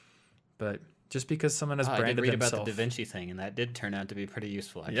 But just because someone has branded I did read themselves, about the Da Vinci thing, and that did turn out to be pretty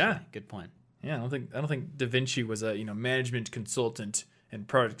useful. Actually. Yeah, good point. Yeah, I don't think Da Vinci was a management consultant and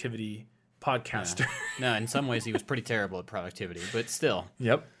productivity podcaster. No, in some ways he was pretty terrible at productivity, but still.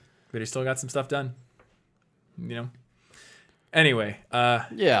 Yep, but he still got some stuff done. Anyway, I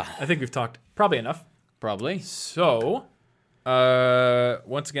think we've talked probably enough. Probably. So,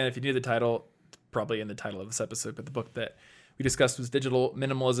 once again, if you knew the title, it's probably in the title of this episode, but the book that we discussed was Digital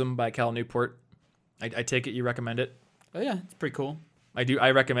Minimalism by Cal Newport. I take it you recommend it? Oh, yeah. It's pretty cool. I do.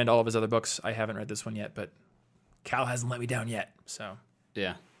 I recommend all of his other books. I haven't read this one yet, but Cal hasn't let me down yet. So,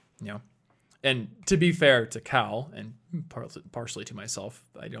 yeah. And to be fair to Cal, and partially to myself,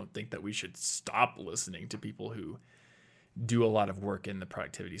 I don't think that we should stop listening to people who do a lot of work in the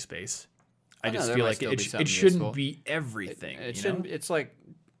productivity space. I just feel like it shouldn't be everything. It shouldn't. It's like,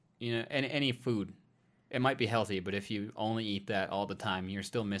 any food. It might be healthy, but if you only eat that all the time, you're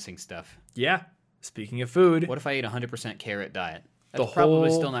still missing stuff. Yeah. Speaking of food. What if I eat 100% carrot diet? That's probably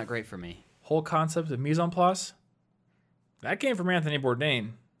still not great for me. Whole concept of mise en place, that came from Anthony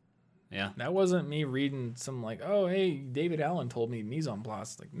Bourdain. Yeah. That wasn't me reading some like, oh, hey, David Allen told me mise en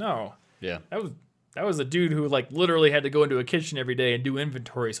place. Like, no. Yeah. That was a dude who like literally had to go into a kitchen every day and do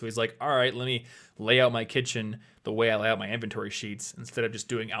inventory. So he's like, all right, let me lay out my kitchen the way I lay out my inventory sheets instead of just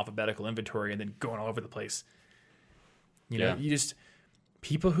doing alphabetical inventory and then going all over the place.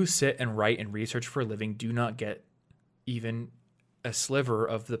 People who sit and write and research for a living do not get even a sliver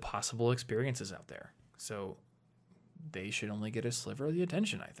of the possible experiences out there. So they should only get a sliver of the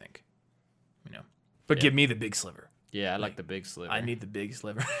attention, I think. But give me the big sliver. Yeah, I like the big sliver. I need the big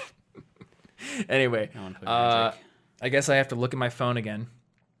sliver. Anyway, I guess I have to look at my phone again.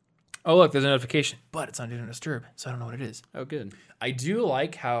 Oh, look, there's a notification, but it's on Do Not Disturb, so I don't know what it is. Oh, good. I do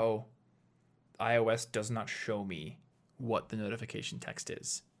like how iOS does not show me what the notification text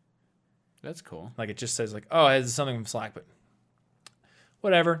is. That's cool. Like, it just says, like, oh, it's something from Slack, but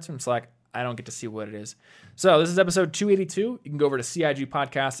whatever. It's from Slack. I don't get to see what it is. So this is episode 282. You can go over to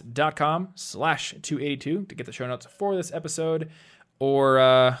cigpodcast.com/282 to get the show notes for this episode. Or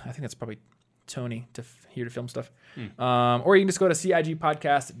I think that's probably Tony here to film stuff. Or you can just go to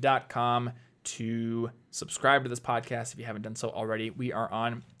cigpodcast.com to subscribe to this podcast if you haven't done so already. We are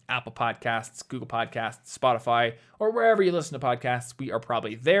on Apple Podcasts, Google Podcasts, Spotify, or wherever you listen to podcasts. We are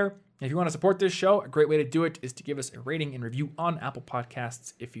probably there. If you want to support this show, a great way to do it is to give us a rating and review on Apple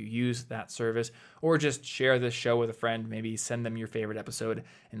Podcasts if you use that service, or just share this show with a friend. Maybe send them your favorite episode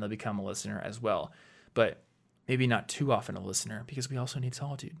and they'll become a listener as well. But maybe not too often a listener, because we also need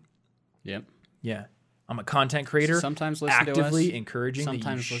solitude. Yep. Yeah. I'm a content creator. Sometimes listen to us. Actively encouraging that you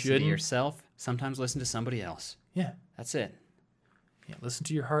Sometimes listen to yourself. Sometimes listen to somebody else. Yeah. That's it. Yeah. Listen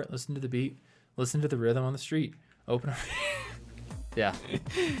to your heart. Listen to the beat. Listen to the rhythm on the street. Open up. Yeah.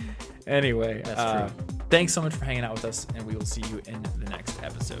 Anyway. That's true. Thanks so much for hanging out with us, and we will see you in the next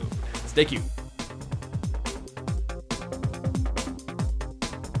episode. Stay cute.